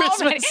 received the I'm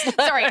Christmas already-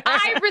 letter. Sorry,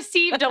 I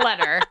received a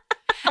letter.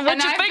 And you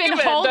I've think been of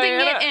it, holding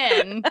Diana?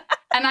 it in,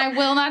 and I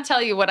will not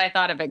tell you what I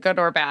thought of it, good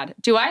or bad.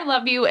 Do I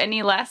love you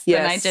any less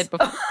than I Yes. did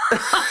before?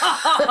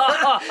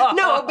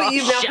 No, but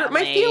you've now hurt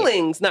my Shelley.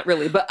 feelings. Not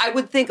really, but I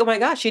would think, oh my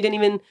gosh, she didn't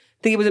even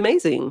think it was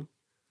amazing.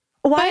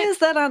 Why is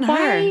that on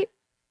her?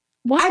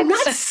 What? I'm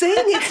not saying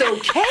it's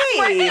okay.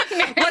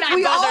 Like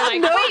we all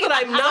like, know wait, that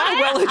I'm not a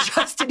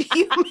well-adjusted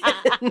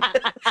human.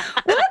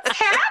 What's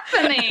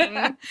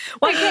happening?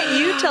 Why can't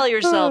you tell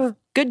yourself,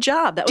 good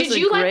job? That was Did a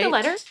you great... like the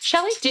letter,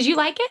 Shelley? Did you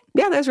like it?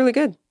 Yeah, that was really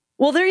good.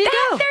 Well, there you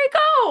go. There you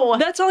go.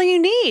 That's all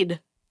you need.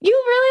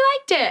 You really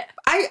liked it.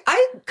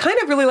 I kind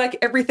of really like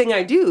everything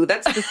I do.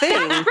 That's the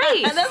thing. That's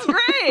great. That's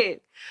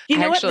great. You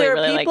know I what? actually There are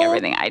really people... like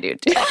everything I do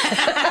too.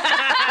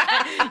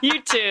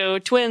 You two,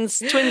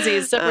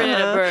 twinsies, separated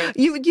at birth.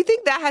 You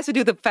think that has to do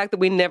with the fact that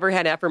we never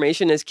had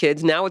affirmation as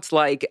kids? Now it's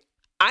like,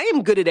 I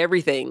am good at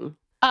everything.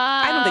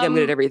 I don't think I'm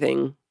good at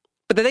everything.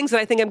 But the things that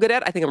I think I'm good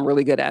at, I think I'm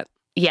really good at.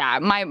 Yeah,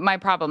 my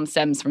problem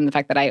stems from the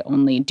fact that I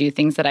only do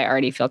things that I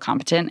already feel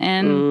competent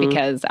in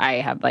because I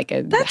have like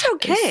a That's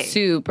okay.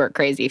 super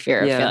crazy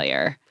fear of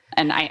failure.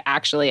 And I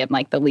actually am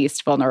like the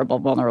least vulnerable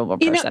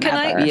You know, person can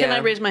ever. I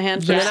raise my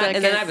hand for a second?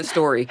 And then I have a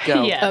story.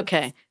 Go. Yeah.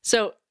 Okay.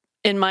 So,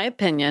 in my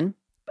opinion,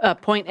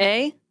 point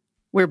A,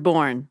 we're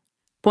born.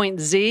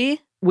 Point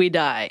Z, we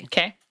die.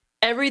 Okay.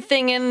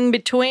 Everything in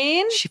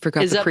between She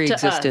forgot is the up to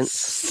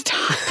pre-existence.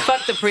 us.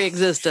 Fuck the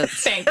pre-existence.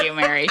 Thank you,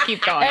 Mary.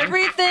 Keep going.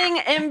 Everything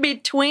in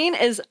between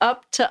is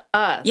up to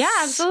us. Yeah,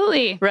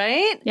 absolutely.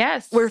 Right?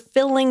 Yes. We're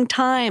filling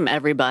time,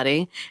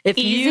 everybody. If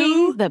easing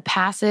you the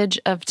passage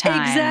of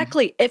time.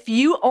 Exactly. If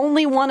you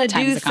only want to do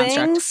Time's a construct.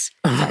 things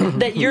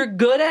that you're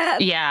good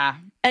at Yeah.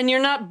 and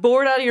you're not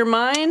bored out of your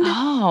mind,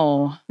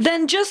 Oh.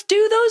 then just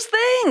do those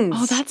things.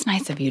 Oh, that's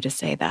nice of you to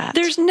say that.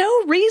 There's no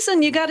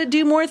reason you got to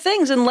do more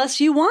things unless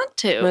you want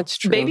to. That's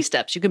true. Baby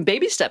steps. You can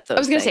baby step those I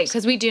was going to say, things.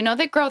 because we do know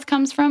that growth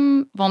comes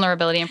from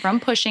vulnerability and from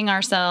pushing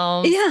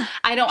ourselves. Yeah,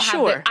 I don't have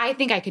sure. I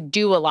think I could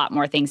do a lot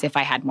more things if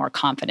I had more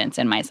confidence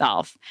in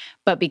myself.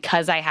 But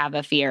because I have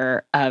a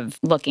fear of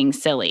looking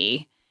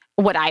silly,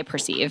 what I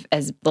perceive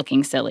as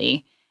looking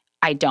silly,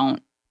 I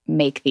don't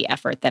make the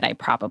effort that I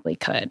probably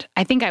could.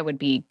 I think I would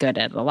be good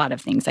at a lot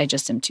of things. I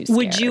just am too scared.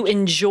 Would you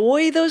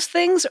enjoy those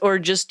things or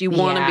just you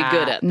want to be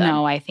good at them?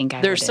 No, I think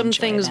I There's would some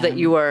enjoy things them. that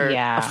you are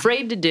Yeah.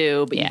 afraid to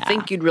do, but you Yeah.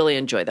 think you'd really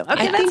enjoy them.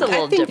 Okay, I that's a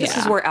little think different. this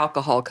is where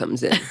alcohol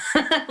comes in.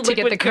 to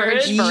get the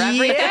courage for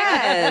everything.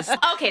 Yes.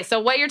 Okay, so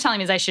what you're telling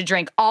me is I should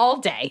drink all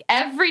day,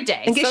 every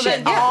day. And get so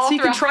shit. that Yeah, all so you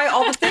can throughout- try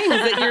all the things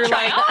that you're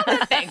try like. all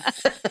the things.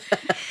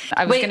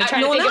 I was Wait, going to try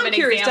to no, think now of I'm an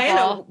curious,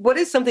 example. Diana, what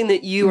is something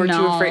that you are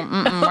too afraid?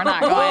 We're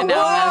not going down this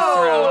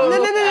Whoa!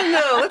 road.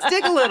 No. Let's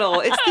dig a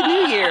little. It's the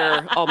new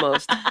year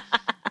almost.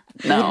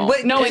 No.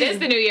 What- No, it is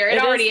the new year. It It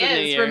is already the new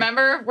is. year.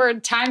 Remember, we're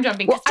time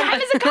jumping because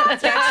time is a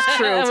concept. That's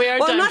true. We are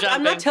well, time I'm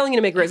jumping. not telling you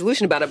to make a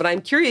resolution about it, but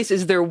I'm curious,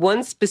 is there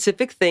one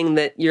specific thing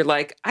that you're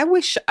like, I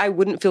wish I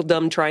wouldn't feel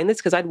dumb trying this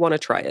because I'd want to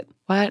try it?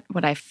 What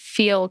would I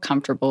feel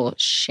comfortable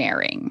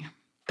sharing?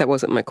 That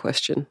wasn't my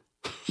question.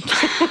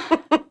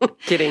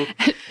 Kidding.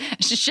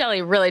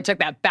 Shelley really took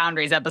that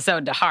boundaries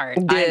episode to heart.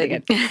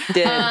 Did.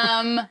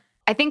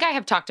 I I think I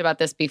have talked about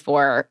this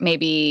before.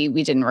 Maybe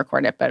we didn't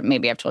record it, but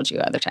maybe I've told you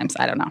other times.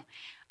 I don't know.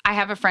 I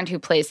have a friend who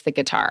plays the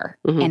guitar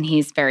and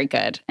he's very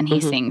good and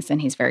he sings and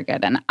he's very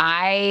good. And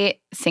I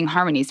sing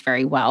harmonies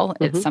very well.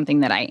 It's something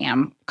that I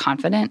am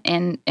confident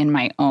in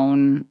my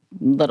own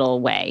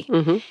little way.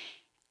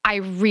 I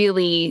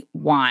really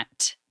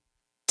want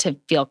to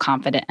feel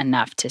confident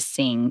enough to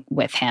sing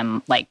with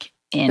him, like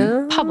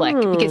in public,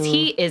 because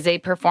he is a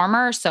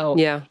performer. So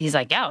he's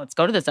like, yeah, let's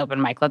go to this open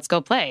mic. Let's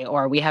go play.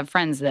 Or we have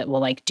friends that will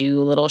like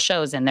do little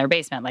shows in their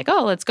basement. Like,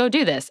 oh, let's go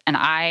do this. And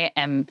I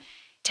am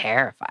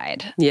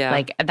terrified. Yeah.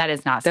 Like that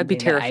is not That'd be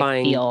something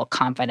terrifying that I feel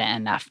confident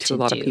enough to a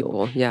lot do. of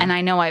people. Yeah. And I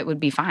know it would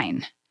be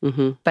fine.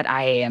 But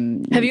I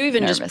am Have you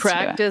even just nervous to do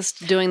it.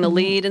 practiced doing the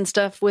lead and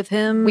stuff with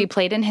him? We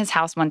played in his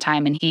house one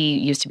time, and he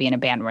used to be in a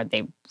band where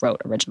they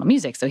wrote original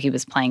music. So he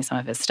was playing some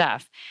of his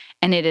stuff.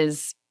 And it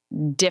is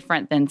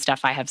different than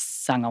stuff I have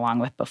sung along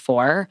with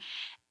before.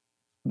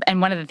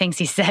 And one of the things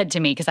he said to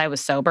me, because I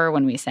was sober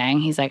when we sang,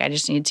 he's like, I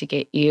just need to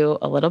get you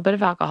a little bit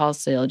of alcohol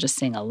so you'll just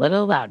sing a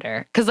little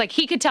louder. Because like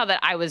he could tell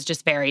that I was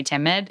just very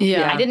timid.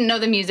 Yeah. I didn't know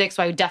the music,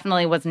 so I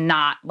definitely was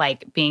not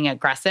like being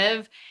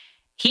aggressive.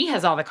 He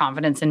has all the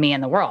confidence in me in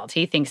the world.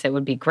 He thinks it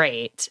would be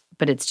great,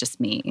 but it's just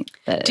me.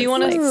 Do you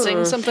want to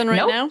sing something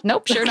right now?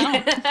 Nope, sure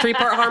don't.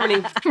 3-part harmony.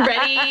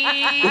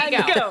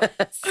 Ready, go.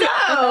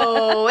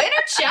 So, inner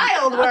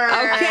child work.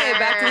 Okay,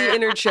 back to the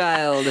inner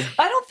child.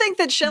 I don't think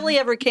that Shelley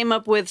ever came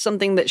up with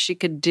something that she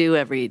could do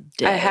every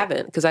day. I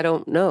haven't, because I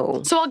don't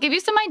know. So I'll give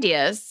you some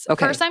ideas.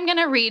 Okay. First, I'm going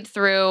to read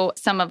through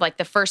some of like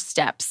the first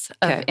steps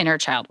of inner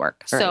child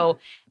work. All So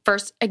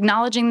first,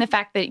 acknowledging the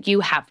fact that you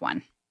have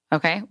one.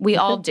 Okay. We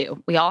all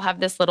do. We all have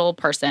this little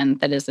person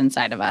that is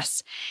inside of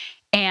us.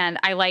 And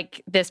I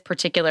like this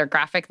particular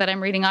graphic that I'm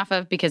reading off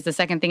of because the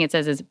second thing it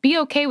says is be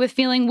okay with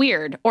feeling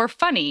weird or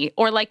funny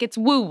or like it's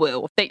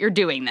woo-woo that you're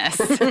doing this.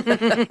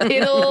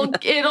 It'll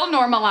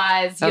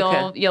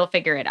normalize. You'll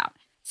figure it out.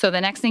 So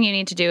the next thing you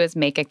need to do is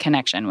make a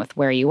connection with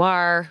where you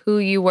are, who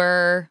you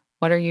were,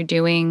 what are you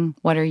doing,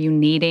 what are you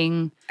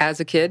needing. As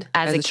a kid?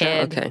 As a kid.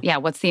 Child? Okay. Yeah.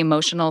 What's the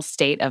emotional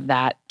state of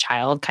that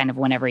child kind of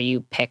whenever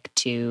you pick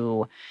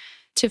to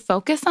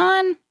focus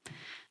on?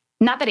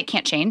 Not that it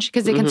can't change,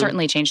 because it can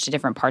certainly change to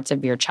different parts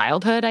of your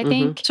childhood, I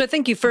think. So I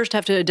think you first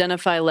have to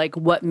identify like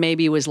what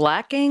maybe was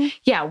lacking.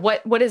 Yeah,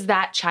 what is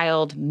that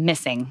child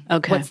missing?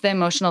 Okay. What's the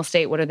emotional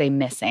state? What are they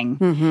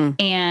missing?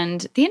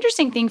 And the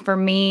interesting thing for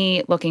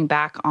me, looking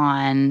back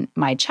on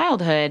my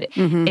childhood,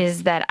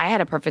 is that I had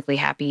a perfectly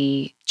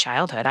happy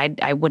childhood.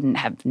 I wouldn't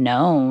have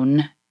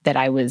known that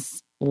I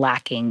was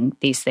lacking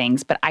these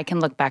things, but I can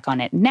look back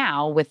on it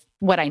now with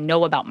what I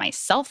know about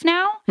myself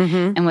now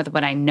and with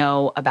what I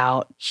know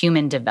about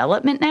human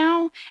development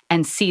now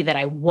and see that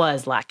I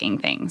was lacking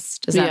things.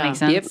 Does that make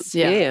sense?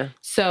 Yep. Yeah.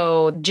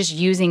 So just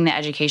using the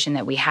education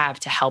that we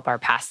have to help our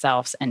past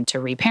selves and to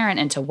reparent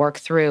and to work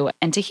through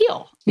and to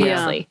heal,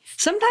 honestly.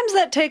 Sometimes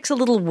that takes a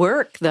little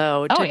work,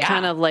 though, to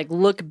kind of like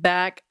look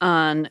back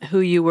on who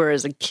you were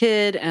as a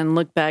kid and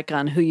look back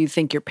on who you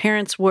think your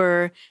parents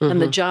were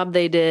and the job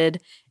they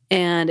did.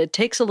 And it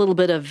takes a little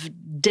bit of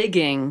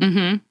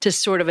digging to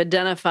sort of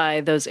identify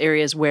those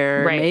areas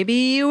where maybe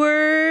you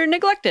were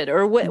neglected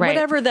or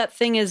whatever that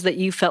thing is that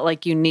you felt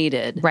like you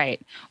needed.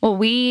 Right. Well,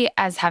 we,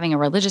 as having a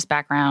religious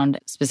background,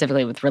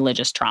 specifically with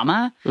religious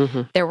trauma,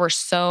 there were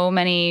so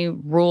many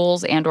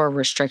rules and or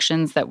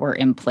restrictions that were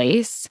in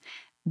place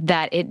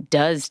that it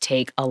does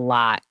take a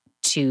lot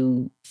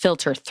to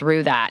filter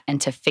through that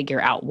and to figure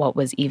out what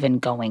was even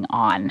going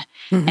on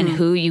and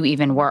who you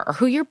even were or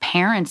who your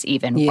parents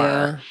even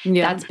were.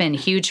 Yeah. That's been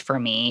huge for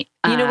me.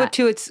 You know what,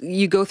 too? It's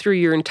you go through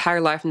your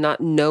entire life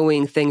not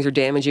knowing things are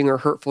damaging or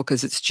hurtful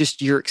because it's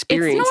just your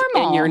experience. It's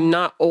normal. And you're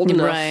not old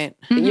enough. Right.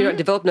 You're not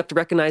developed enough to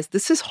recognize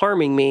this is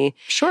harming me.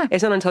 Sure.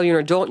 It's not until you're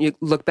an adult and you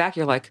look back,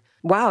 you're like,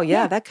 wow,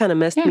 that kind of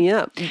messed me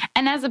up.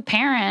 And as a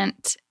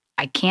parent,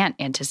 I can't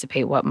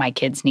anticipate what my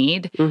kids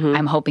need.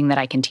 I'm hoping that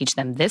I can teach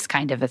them this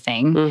kind of a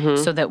thing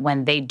so that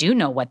when they do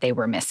know what they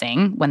were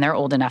missing, when they're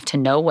old enough to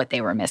know what they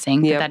were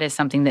missing, that is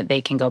something that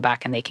they can go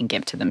back and they can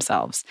give to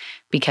themselves.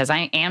 Because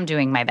I am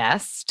doing my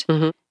best,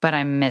 but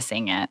I'm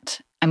missing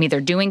it. I'm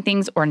either doing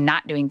things or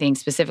not doing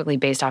things specifically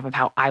based off of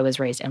how I was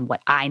raised and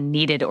what I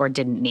needed or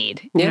didn't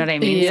need. You know what I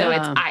mean? So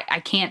it's I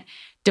can't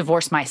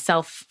divorce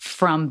myself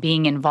from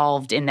being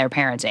involved in their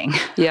parenting.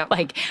 Yeah.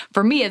 Like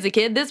for me as a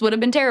kid, this would have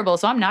been terrible.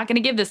 So I'm not going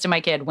to give this to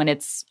my kid when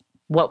it's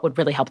what would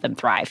really help them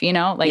thrive, you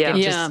know? Like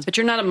but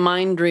you're not a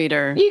mind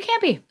reader. You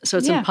can't be. So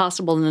it's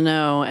impossible to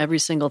know every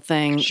single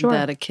thing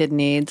that a kid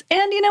needs.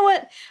 And you know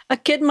what? A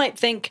kid might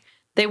think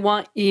they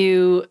want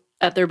you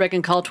at their beck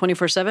and call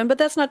 24/7, but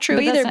that's not true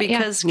either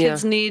because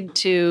kids need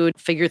to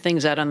figure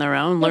things out on their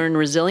own, learn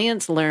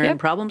resilience, learn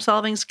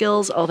problem-solving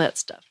skills, all that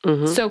stuff.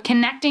 So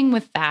connecting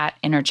with that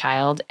inner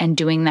child and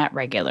doing that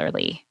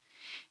regularly.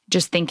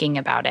 just thinking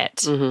about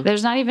it.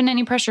 There's not even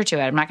any pressure to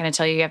it. I'm not going to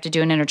tell you have to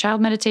do an inner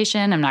child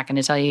meditation. I'm not going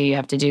to tell you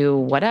have to do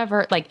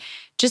whatever. Like,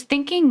 just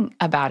thinking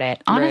about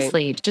it,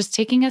 honestly, just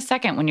taking a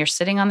second when you're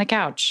sitting on the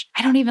couch.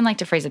 I don't even like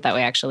to phrase it that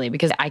way, actually,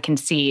 because I can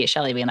see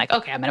Shelley being like,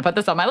 okay, I'm going to put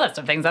this on my list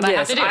of things that I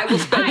have to do. I will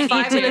spend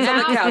 5 minutes on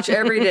the couch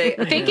every day.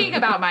 Thinking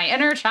about my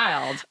inner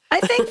child. I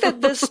think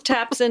that this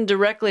taps in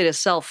directly to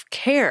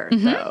self-care,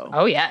 though.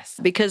 Oh, yes.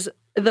 Because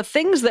the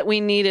things that we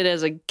needed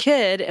as a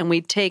kid and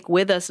we take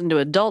with us into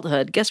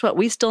adulthood, guess what?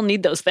 We still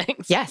need those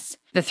things. Yes.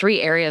 The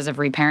 3 areas of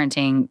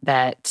reparenting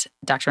that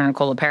Dr.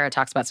 Nicole LePera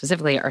talks about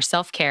specifically are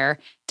self-care,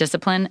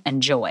 discipline,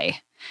 and joy.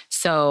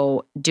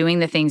 So doing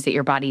the things that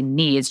your body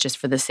needs just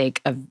for the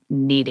sake of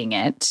needing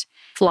it.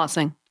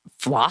 Flossing.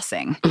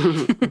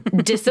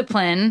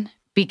 Discipline,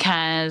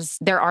 because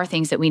there are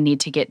things that we need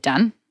to get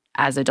done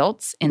as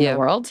adults in the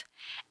world.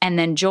 And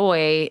then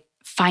joy,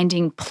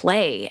 finding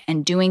play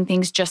and doing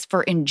things just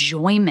for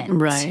enjoyment.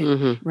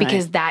 Right.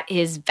 Because that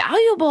is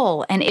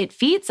valuable and it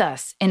feeds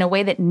us in a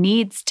way that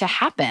needs to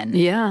happen.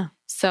 Yeah.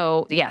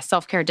 So,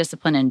 self-care,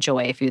 discipline, and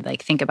joy, if you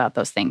think about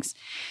those things.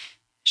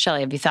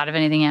 Shelley, have you thought of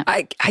anything yet?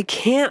 I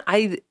can't.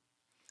 I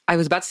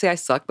was about to say I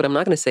suck, but I'm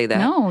not going to say that.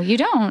 No, you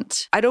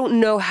don't. I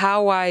don't know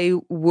how I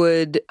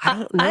would. I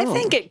don't know. I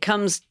think it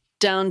comes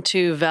down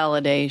to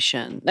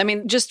validation. I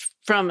mean, just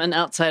from an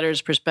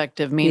outsider's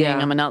perspective, meaning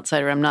I'm an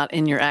outsider, I'm not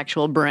in your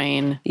actual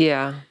brain.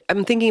 Yeah.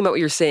 I'm thinking about what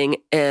you're saying,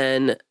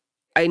 and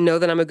I know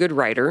that I'm a good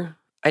writer.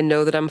 I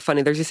know that I'm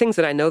funny. There's these things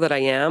that I know that I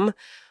am.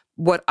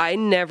 What I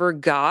never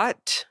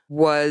got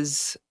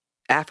was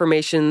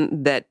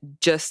affirmation that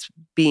just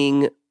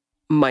being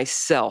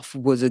myself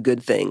was a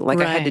good thing.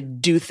 Like I had to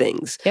do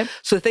things. Yep.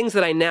 So the things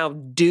that I now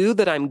do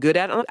that I'm good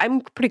at,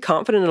 I'm pretty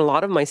confident in a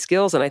lot of my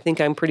skills, and I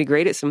think I'm pretty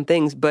great at some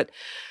things, but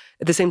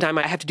at the same time,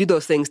 I have to do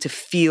those things to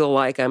feel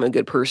like I'm a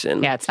good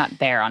person. Yeah, it's not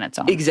there on its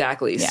own.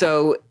 Exactly. Yeah.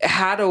 So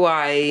how do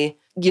I,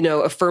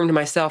 affirm to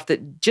myself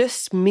that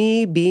just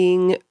me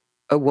being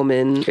a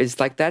woman is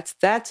like, that's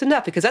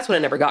enough, because that's what I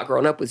never got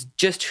growing up, was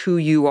just who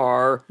you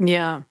are.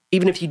 Yeah.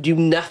 Even if you do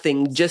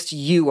nothing, just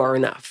you are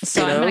enough.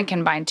 So I'm going to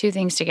combine 2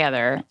 things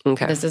together.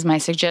 Okay. This is my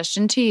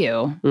suggestion to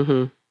you.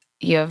 Mm-hmm.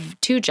 You have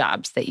 2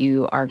 jobs that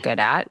you are good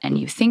at and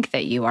you think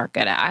that you are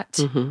good at.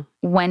 Mm-hmm.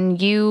 When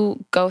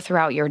you go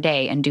throughout your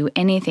day and do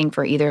anything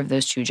for either of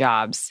those 2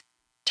 jobs,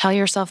 tell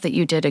yourself that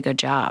you did a good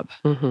job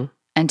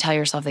and tell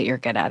yourself that you're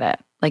good at it.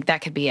 Like,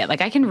 that could be it.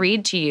 Like, I can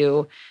read to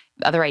you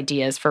other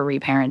ideas for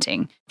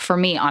reparenting. For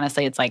me,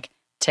 honestly, it's like,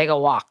 take a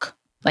walk.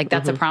 Like,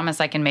 that's a promise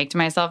I can make to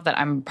myself that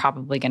I'm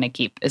probably going to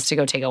keep, is to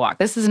go take a walk.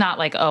 This is not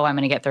like, oh, I'm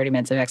going to get 30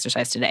 minutes of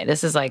exercise today.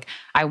 This is like,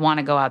 I want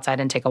to go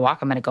outside and take a walk.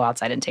 I'm going to go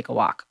outside and take a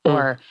walk.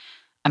 Or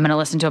I'm going to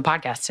listen to a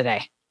podcast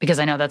today because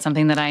I know that's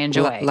something that I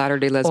enjoy.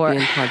 Latter-day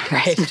Lesbian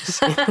podcast.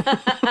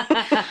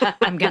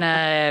 I'm going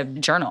to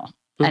journal.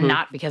 And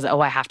not because,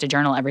 I have to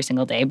journal every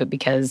single day, but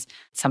because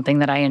it's something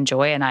that I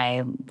enjoy and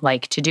I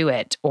like to do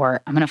it.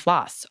 Or I'm going to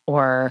floss.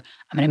 Or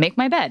I'm going to make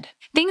my bed.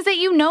 Things that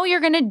you know you're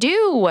going to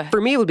do.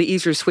 For me, it would be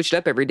easier to switch it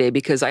up every day,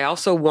 because I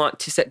also want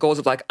to set goals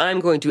of like, I'm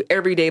going to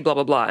every day, blah,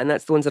 blah, blah. And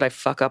that's the ones that I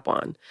fuck up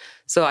on.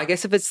 So I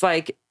guess if it's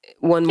like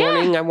one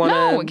morning, I want to...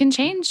 No, it can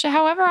change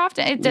however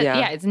often.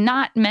 It's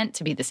not meant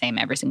to be the same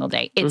every single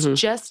day. It's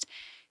just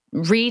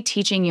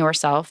reteaching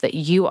yourself that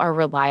you are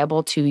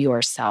reliable to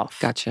yourself.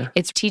 Gotcha.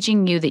 It's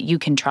teaching you that you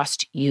can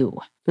trust you.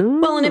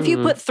 Well, and if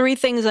you put 3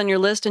 things on your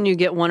list and you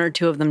get 1 or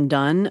 2 of them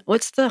done,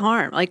 what's the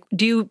harm? Like,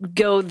 do you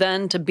go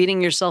then to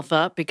beating yourself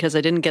up because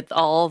I didn't get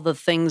all the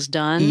things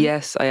done?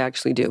 Yes, I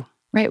actually do.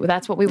 Right. Well,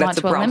 that's what we want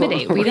to problem.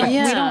 eliminate. We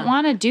don't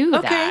want to do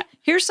Okay, that.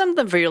 here's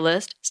something for your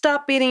list.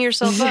 Stop beating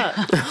yourself up.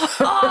 Burn!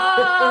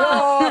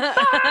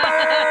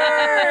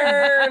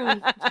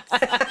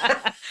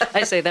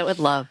 I say that with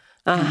love.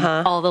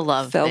 All the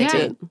love. Felt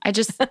it. I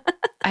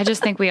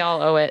just think we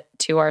all owe it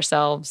to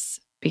ourselves,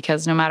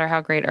 because no matter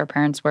how great our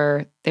parents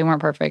were, they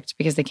weren't perfect,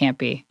 because they can't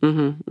be.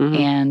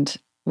 And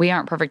we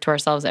aren't perfect to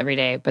ourselves every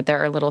day, but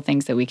there are little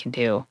things that we can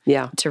do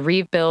to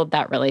rebuild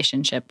that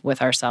relationship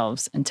with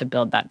ourselves and to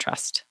build that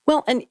trust.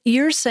 Well, and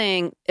you're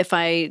saying if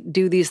I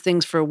do these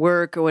things for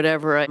work or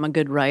whatever, I'm a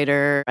good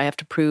writer, I have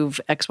to prove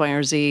X, Y,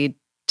 or Z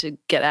to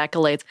get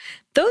accolades.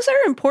 Those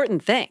are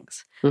important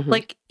things.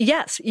 Like,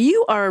 yes,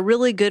 you are a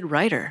really good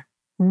writer.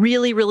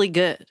 Really, really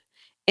good.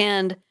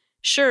 And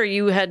sure,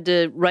 you had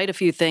to write a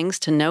few things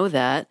to know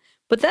that,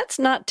 but that's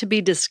not to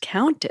be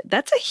discounted.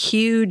 That's a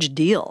huge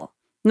deal.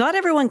 Not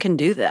everyone can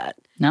do that.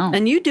 No.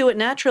 And you do it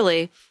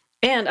naturally.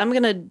 And I'm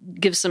going to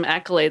give some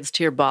accolades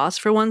to your boss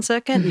for 1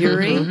 second,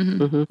 Yuri.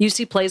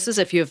 UC Places,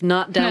 if you have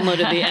not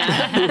downloaded the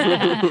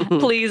app,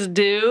 please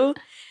do.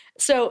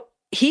 So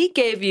he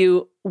gave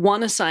you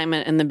 1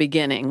 assignment in the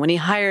beginning. When he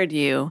hired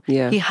you,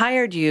 he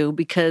hired you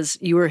because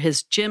you were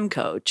his gym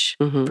coach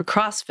for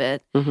CrossFit.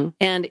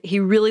 And he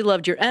really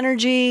loved your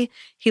energy.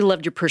 He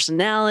loved your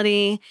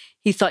personality.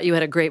 He thought you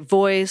had a great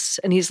voice.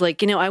 And he's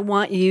like, I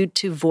want you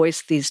to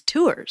voice these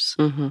tours.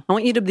 I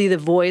want you to be the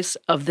voice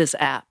of this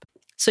app.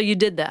 So you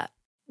did that.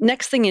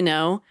 Next thing you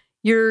know,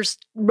 you're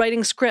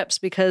writing scripts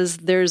because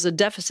there's a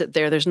deficit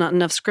there. There's not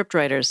enough script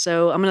writers.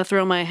 So I'm going to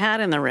throw my hat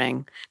in the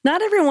ring.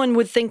 Not everyone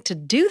would think to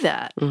do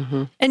that.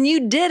 Mm-hmm. And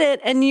you did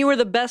it, and you were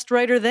the best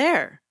writer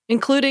there,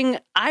 including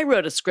I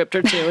wrote a script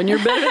or two, and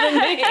you're better than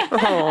me.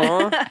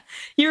 Aww.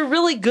 You're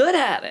really good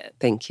at it.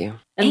 Thank you.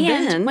 And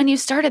then when you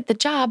started the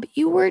job,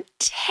 you were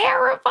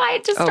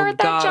terrified to start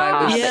that God,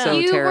 job. I was so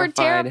you were terrified.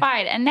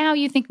 terrified. And now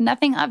you think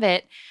nothing of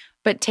it.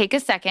 But take a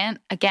second.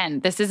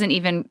 Again, this isn't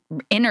even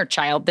inner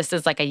child. This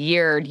is like a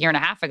year and a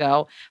half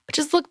ago. But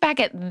just look back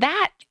at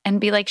that and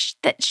be like,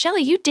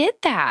 Shelley, you did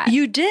that.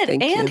 You did.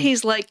 Thank and you.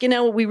 he's like,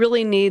 we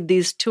really need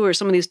these tours,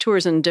 some of these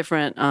tours in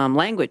different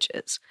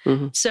languages.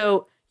 Mm-hmm.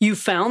 So you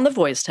found the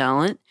voice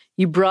talent,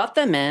 you brought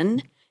them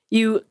in,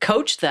 you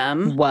coached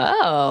them.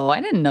 Whoa, I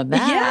didn't know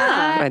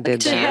that. I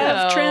did to that.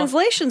 have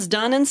translations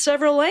done in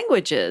several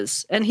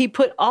languages. And he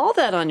put all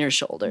that on your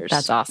shoulders.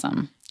 That's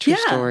awesome. True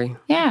Yeah. story.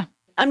 Yeah.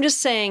 I'm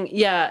just saying,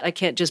 I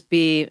can't just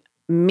be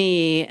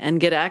me and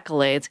get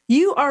accolades.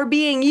 You are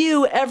being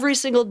you every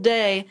single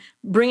day,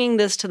 bringing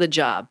this to the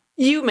job.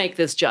 You make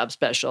this job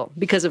special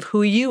because of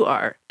who you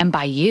are. And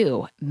by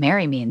you,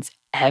 Mary means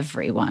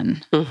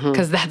everyone.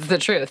 Because that's the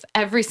truth.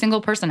 Every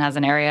single person has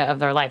an area of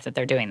their life that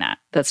they're doing that.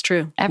 That's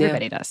true.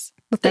 Everybody does.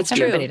 That's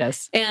Everybody true.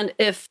 does. And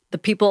if the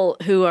people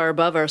who are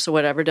above us or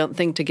whatever don't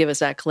think to give us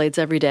accolades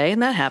every day,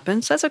 and that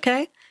happens, that's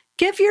okay.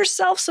 Give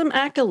yourself some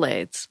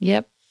accolades.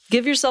 Yep.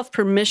 Give yourself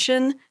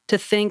permission to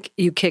think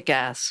you kick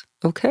ass.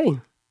 Okay.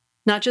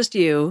 Not just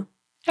you,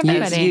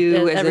 Everybody.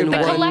 You as in Everybody.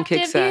 one The collective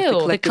kicks ass.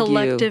 you. the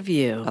collective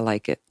you. you. I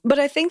like it. But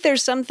I think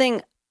there's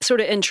something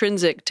sort of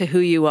intrinsic to who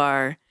you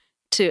are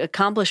to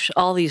accomplish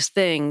all these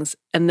things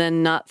and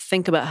then not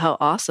think about how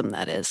awesome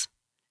that is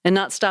and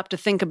not stop to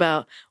think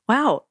about,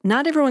 wow,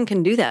 not everyone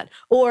can do that.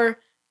 Or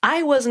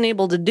I wasn't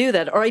able to do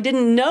that. Or I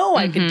didn't know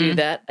I could do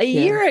that a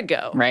year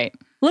ago. Right.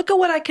 Look at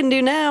what I can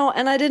do now.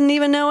 And I didn't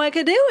even know I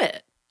could do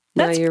it.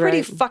 No, That's you're pretty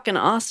right. fucking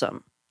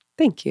awesome.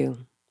 Thank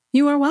you.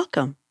 You are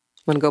welcome.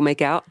 Want to go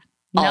make out?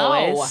 No.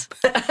 Always.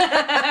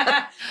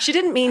 She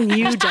didn't mean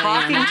you,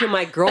 Talking Diane. to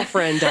my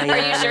girlfriend, Diana. Are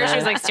you sure she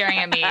was like staring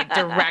at me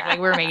directly?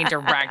 We were making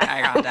direct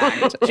eye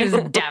contact. She was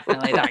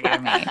definitely talking to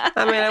me.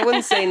 I mean, I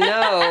wouldn't say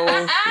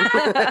no.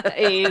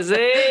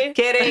 Easy.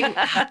 Kidding.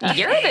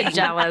 You're the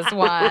jealous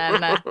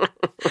one.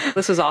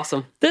 This was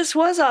awesome. This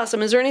was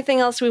awesome. Is there anything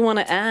else we want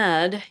to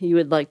add? You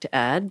would like to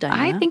add,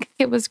 Diana? I think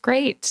it was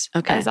great.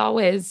 Okay. As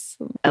always.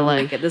 I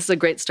like it. This is a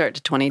great start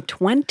to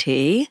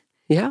 2020.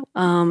 Yeah.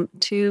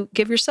 To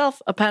give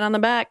yourself a pat on the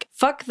back.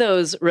 Fuck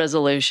those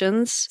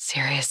resolutions.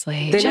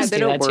 Seriously. They just don't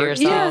do that to work.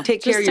 yourself. Yeah.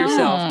 Take care of Just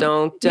yourself.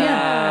 Don't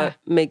Yeah.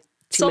 make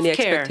too many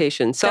Self-care.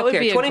 expectations. That would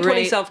Self-care. be a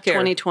 2020 great self-care.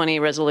 2020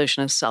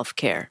 resolution of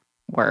self-care.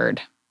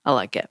 Word. I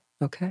like it.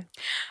 Okay.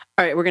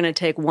 All right, we're going to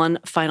take one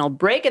final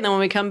break, and then when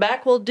we come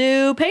back, we'll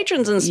do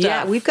patrons and stuff.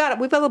 Yeah, we've got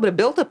a little bit of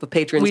buildup of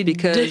patrons We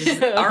because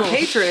do. our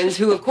patrons,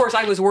 who of course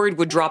I was worried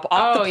would drop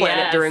off the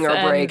planet yes, during our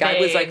and break, I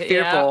was like they-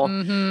 fearful.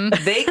 yeah,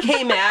 They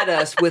came at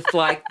us with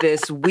like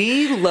this: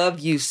 "We love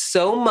you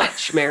so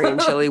much, Mary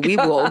and Shelley. We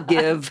will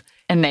give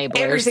Enablers.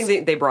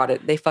 everything." They brought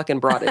it. They fucking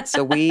brought it.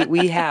 So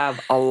we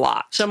have a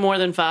lot. So more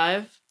than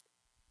 5?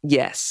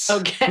 Yes.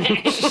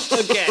 Okay.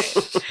 Okay.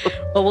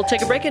 Well, we'll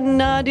take a break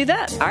and do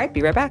that. All right.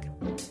 Be right back.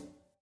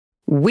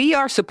 We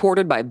are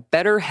supported by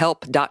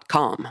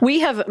BetterHelp.com. We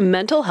have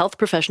mental health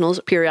professionals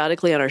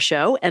periodically on our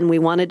show, and we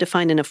wanted to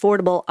find an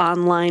affordable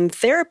online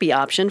therapy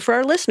option for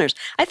our listeners.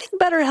 I think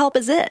BetterHelp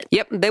is it.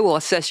 Yep, they will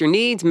assess your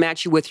needs,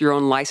 match you with your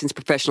own licensed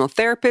professional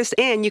therapist,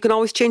 and you can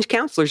always change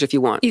counselors if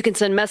you want. You can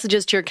send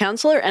messages to your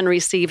counselor and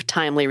receive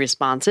timely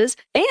responses,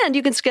 and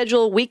you can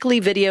schedule weekly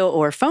video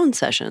or phone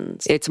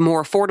sessions. It's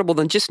more affordable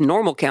than just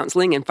normal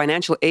counseling, and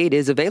financial aid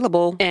is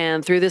available.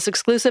 And through this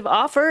exclusive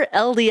offer,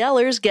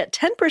 LDLers get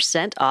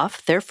 10% off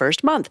their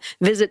first month.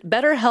 Visit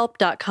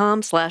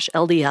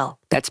betterhelp.com/LDL.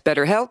 That's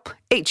BetterHelp,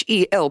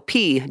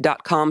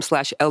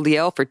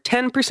 HELP.com/LDL for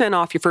 10%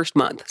 off your first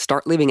month.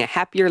 Start living a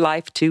happier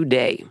life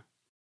today.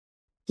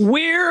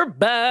 We're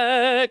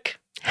back.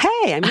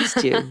 Hey, I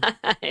missed you.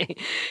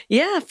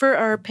 Yeah, for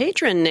our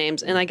patron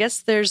names. And I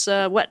guess there's,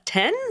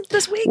 10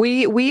 this week?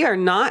 We are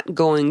not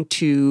going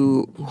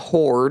to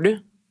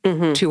hoard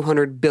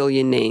 200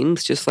 billion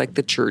names, just like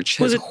the church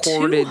has Was it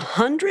hoarded.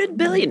 200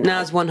 billion?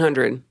 Now it's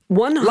 100.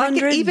 100 Like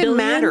it even billion?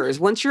 matters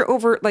once you're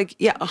over,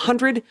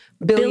 100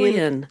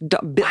 billion.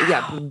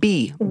 Yeah,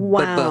 B.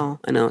 Wow.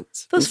 I know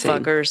it's Those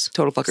insane. fuckers.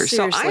 Total fuckers.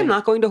 So I Seriously. am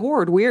not going to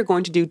hoard. We are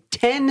going to do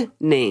 10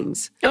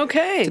 names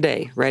Okay.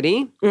 today.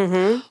 Ready?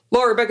 Mm-hmm.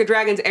 Laura, Rebecca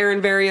Dragons,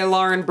 Aaron, Varia,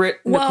 Lauren, Britt,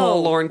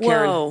 Nicole, Lauren,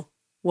 Karen.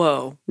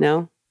 Whoa.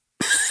 No?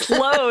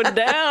 Slow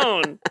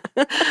down.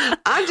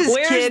 I'm just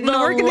Where's kidding. the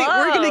We're gonna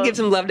love? give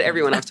some love to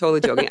everyone. I was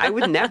totally joking. I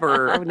would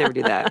never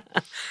do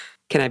that.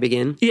 Can I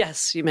begin?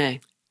 Yes, you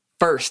may.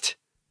 First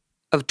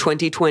of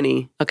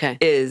 2020 Okay.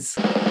 is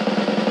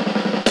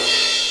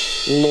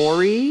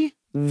Lori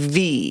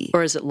V.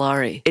 Or is it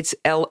Laurie? It's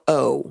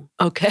L-O.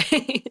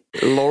 Okay.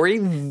 Lori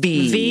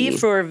V. V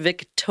for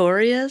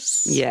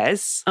victorious?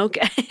 Yes.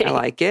 Okay. I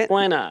like it.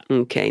 Why not?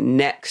 Okay,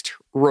 next,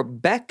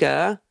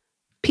 Rebecca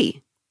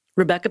P.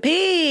 Rebecca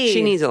P.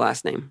 She needs a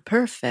last name.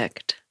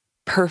 Perfect.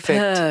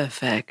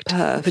 Perfect.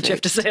 But you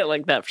have to say it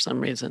like that for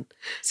some reason.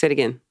 Say it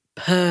again.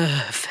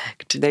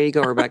 Perfect. There you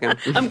go, Rebecca.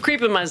 I'm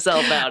creeping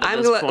myself out at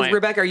this point.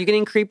 Rebecca, are you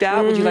getting creeped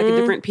out? Would you like a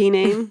different P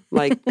name?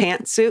 Like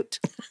Pantsuit?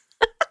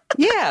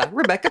 Yeah,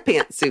 Rebecca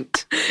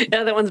Pantsuit.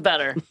 Yeah, that one's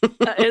better.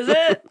 Is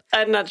it?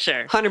 I'm not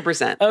sure.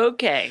 100%.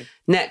 Okay.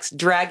 Next,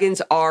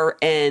 Dragons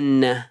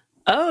RN.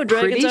 Oh,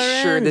 Dragons Pretty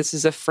RN. sure this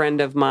is a friend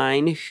of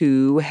mine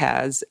who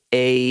has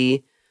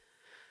a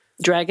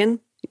dragon.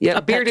 Yeah,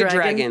 A bearded pet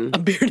dragon. A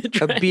bearded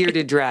dragon. A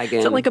bearded dragon.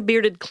 Is it like a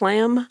bearded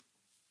clam?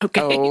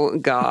 Okay. Oh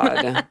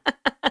God.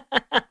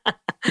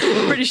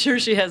 I'm pretty sure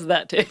she has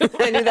that too.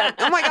 I knew that.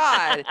 Oh my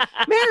God.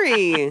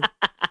 Mary,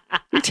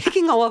 you're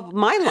taking all of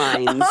my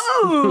lines.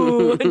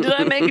 Oh, did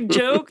I make a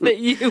joke that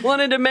you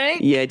wanted to make?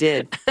 Yeah, I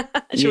did.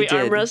 Should we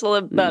arm wrestle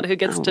about who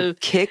gets to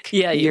kick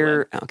Yeah, you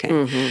your...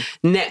 Okay.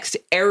 Next,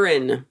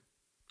 Aaron.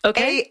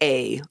 Okay.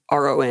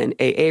 A-A-R-O-N.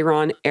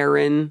 Aaron.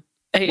 Aaron.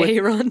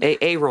 Aaron.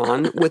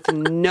 Aaron with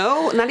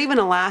not even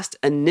a last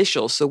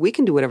initial. So we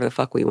can do whatever the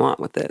fuck we want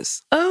with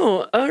this.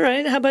 Oh, all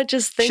right. How about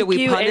just thank you, Should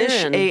we punish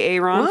Aaron?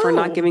 Aaron for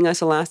not giving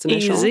us a last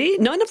initial? Easy.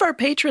 None of our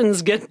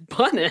patrons get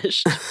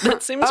punished.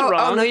 That seems wrong.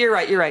 Oh, no, you're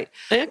right. You're right.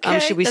 Okay.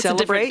 Should we That's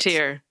celebrate? A different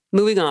tier.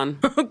 Moving on.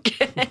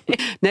 Okay.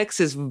 Next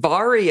is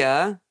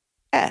Varia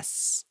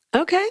S.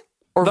 Okay.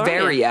 Or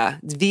Varia. Varia.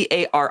 It's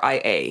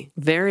V-A-R-I-A.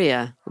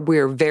 Varia.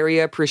 We're very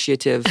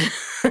appreciative.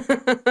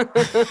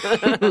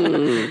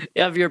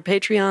 Of your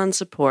Patreon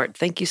support.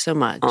 Thank you so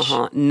much.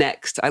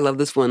 Next, I love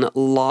this one.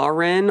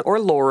 Lauren or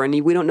Lauren.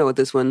 We don't know what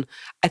this one.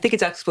 I think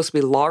it's actually supposed to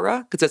be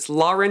Laura because it's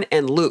Lauren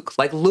and Luke.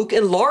 Like Luke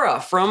and Laura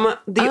from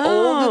the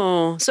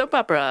old soap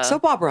opera.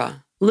 soap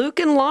opera. Luke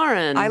and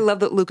Lauren. I love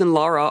that Luke and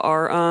Laura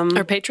are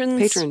Our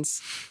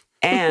patrons.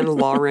 And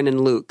Lauren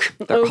and Luke.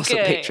 They're also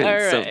Okay,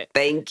 patrons. all So right.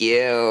 thank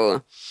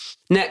you.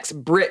 Next,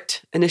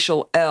 Brit,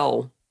 initial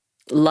L.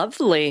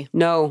 Lovely.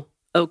 No,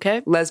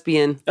 Okay.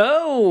 lesbian.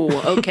 Oh,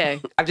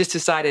 okay. I've just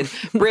decided.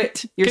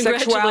 Brit, your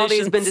sexuality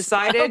has been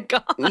decided. Oh,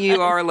 God.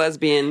 You are a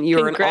lesbian. You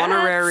are an Congrats.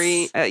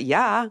 honorary.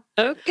 Yeah.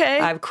 Okay.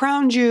 I've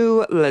crowned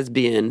you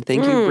lesbian.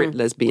 Thank you, Brit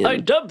lesbian. I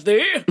dubbed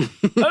thee a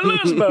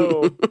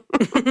lesbo.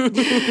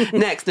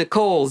 Next,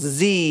 Nicole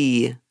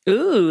Z.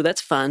 Ooh,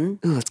 that's fun.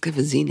 Ooh, let's give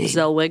a Z name.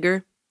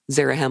 Zellweger.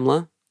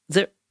 Zarahemla.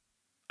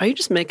 Are you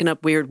just making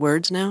up weird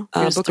words now?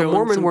 You're just Book of throwing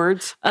Mormon some-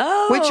 words.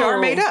 Oh. Which are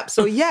made up.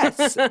 So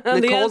yes, Nicole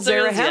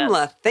answer is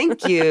Zarahemla. yes.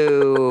 Thank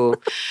you.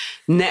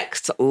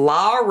 Next,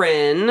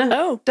 Lauren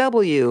Oh.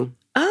 W.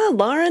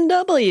 Lauren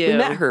W. We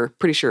met her,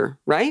 pretty sure,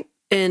 right?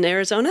 In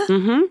Arizona?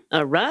 Mm-hmm.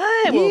 All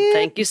right. Well, Yeah.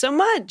 thank you so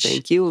much.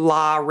 Thank you,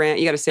 Lauren.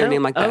 You got to say her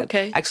name like that.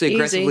 okay. Actually, Easy.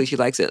 aggressively, she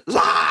likes it.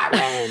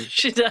 Lauren.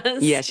 She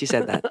does? Yeah, she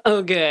said that.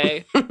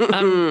 Okay.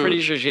 I'm pretty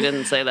sure she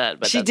didn't say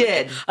that. But She that's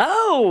did. okay.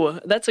 Oh,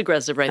 that's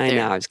aggressive right I there.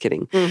 know, I was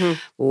kidding.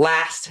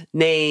 Last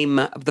name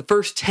of the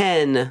first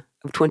 10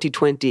 of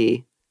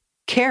 2020,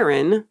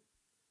 Karen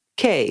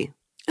K.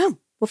 Oh,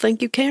 well,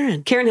 thank you,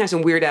 Karen. Karen has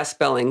some weird ass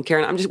spelling.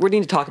 Karen, we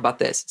need to talk about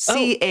this.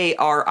 Oh.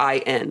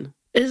 Carin.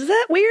 Is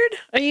that weird?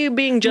 Are you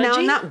being judgy?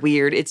 No, not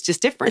weird. It's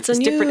just different. It's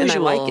different and I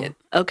unusual. like it.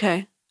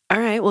 Okay. All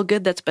right. Well,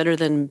 good. That's better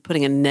than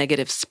putting a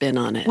negative spin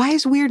on it. Why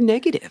is weird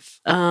negative?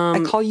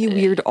 I call you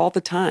weird all the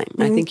time.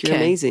 I think you're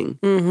okay. amazing.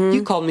 Mhm.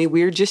 You called me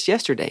weird just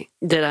yesterday.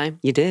 Did I?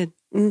 You did.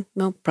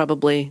 Well,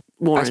 probably I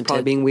was warranted.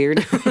 probably being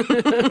weird.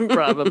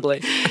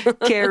 Probably.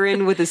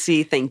 Karen with a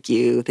C, thank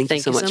you. Thank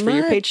you so much for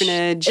your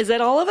patronage. Is that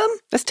all of them?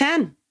 That's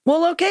 10.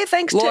 Well, okay.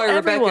 Thanks to Laura,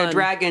 everyone. Rebecca,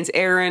 Dragons,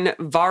 Aaron,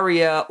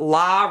 Varia,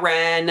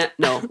 Lauren,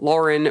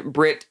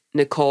 Britt,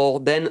 Nicole,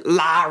 then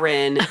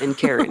Lauren, and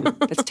Karen.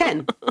 That's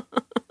 10.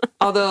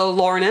 Although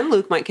Lauren and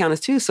Luke might count as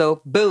 2,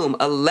 so boom,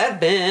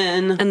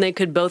 11. And they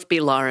could both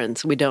be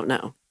Laurens. We don't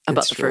know about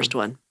That's the true. first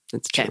one.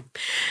 That's true. Okay.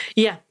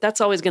 Yeah,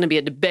 that's always going to be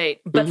a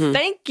debate. But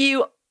thank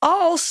you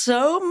all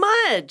so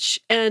much.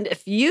 And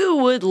if you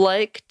would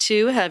like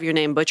to have your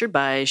name butchered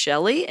by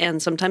Shelley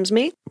and sometimes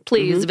me,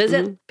 please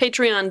visit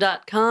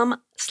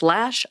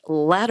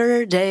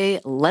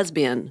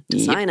patreon.com/LatterDayLesbian to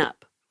sign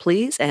up.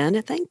 Please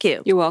and thank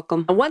you. You're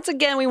welcome. And once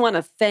again, we want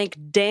to thank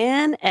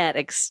Dan at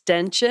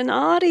Extension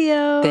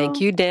Audio. Thank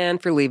you, Dan,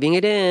 for leaving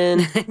it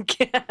in.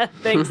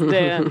 Thanks,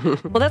 Dan.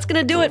 Well, that's going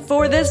to do it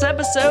for this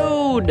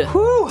episode.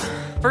 Whew.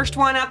 First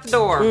one out the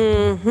door.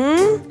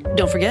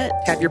 Don't forget,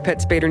 Have your pet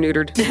spayed or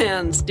neutered.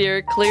 and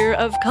steer clear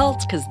of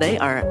cults because they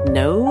are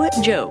no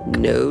joke.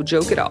 No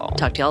joke at all.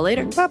 Talk to y'all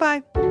later.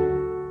 Bye-bye.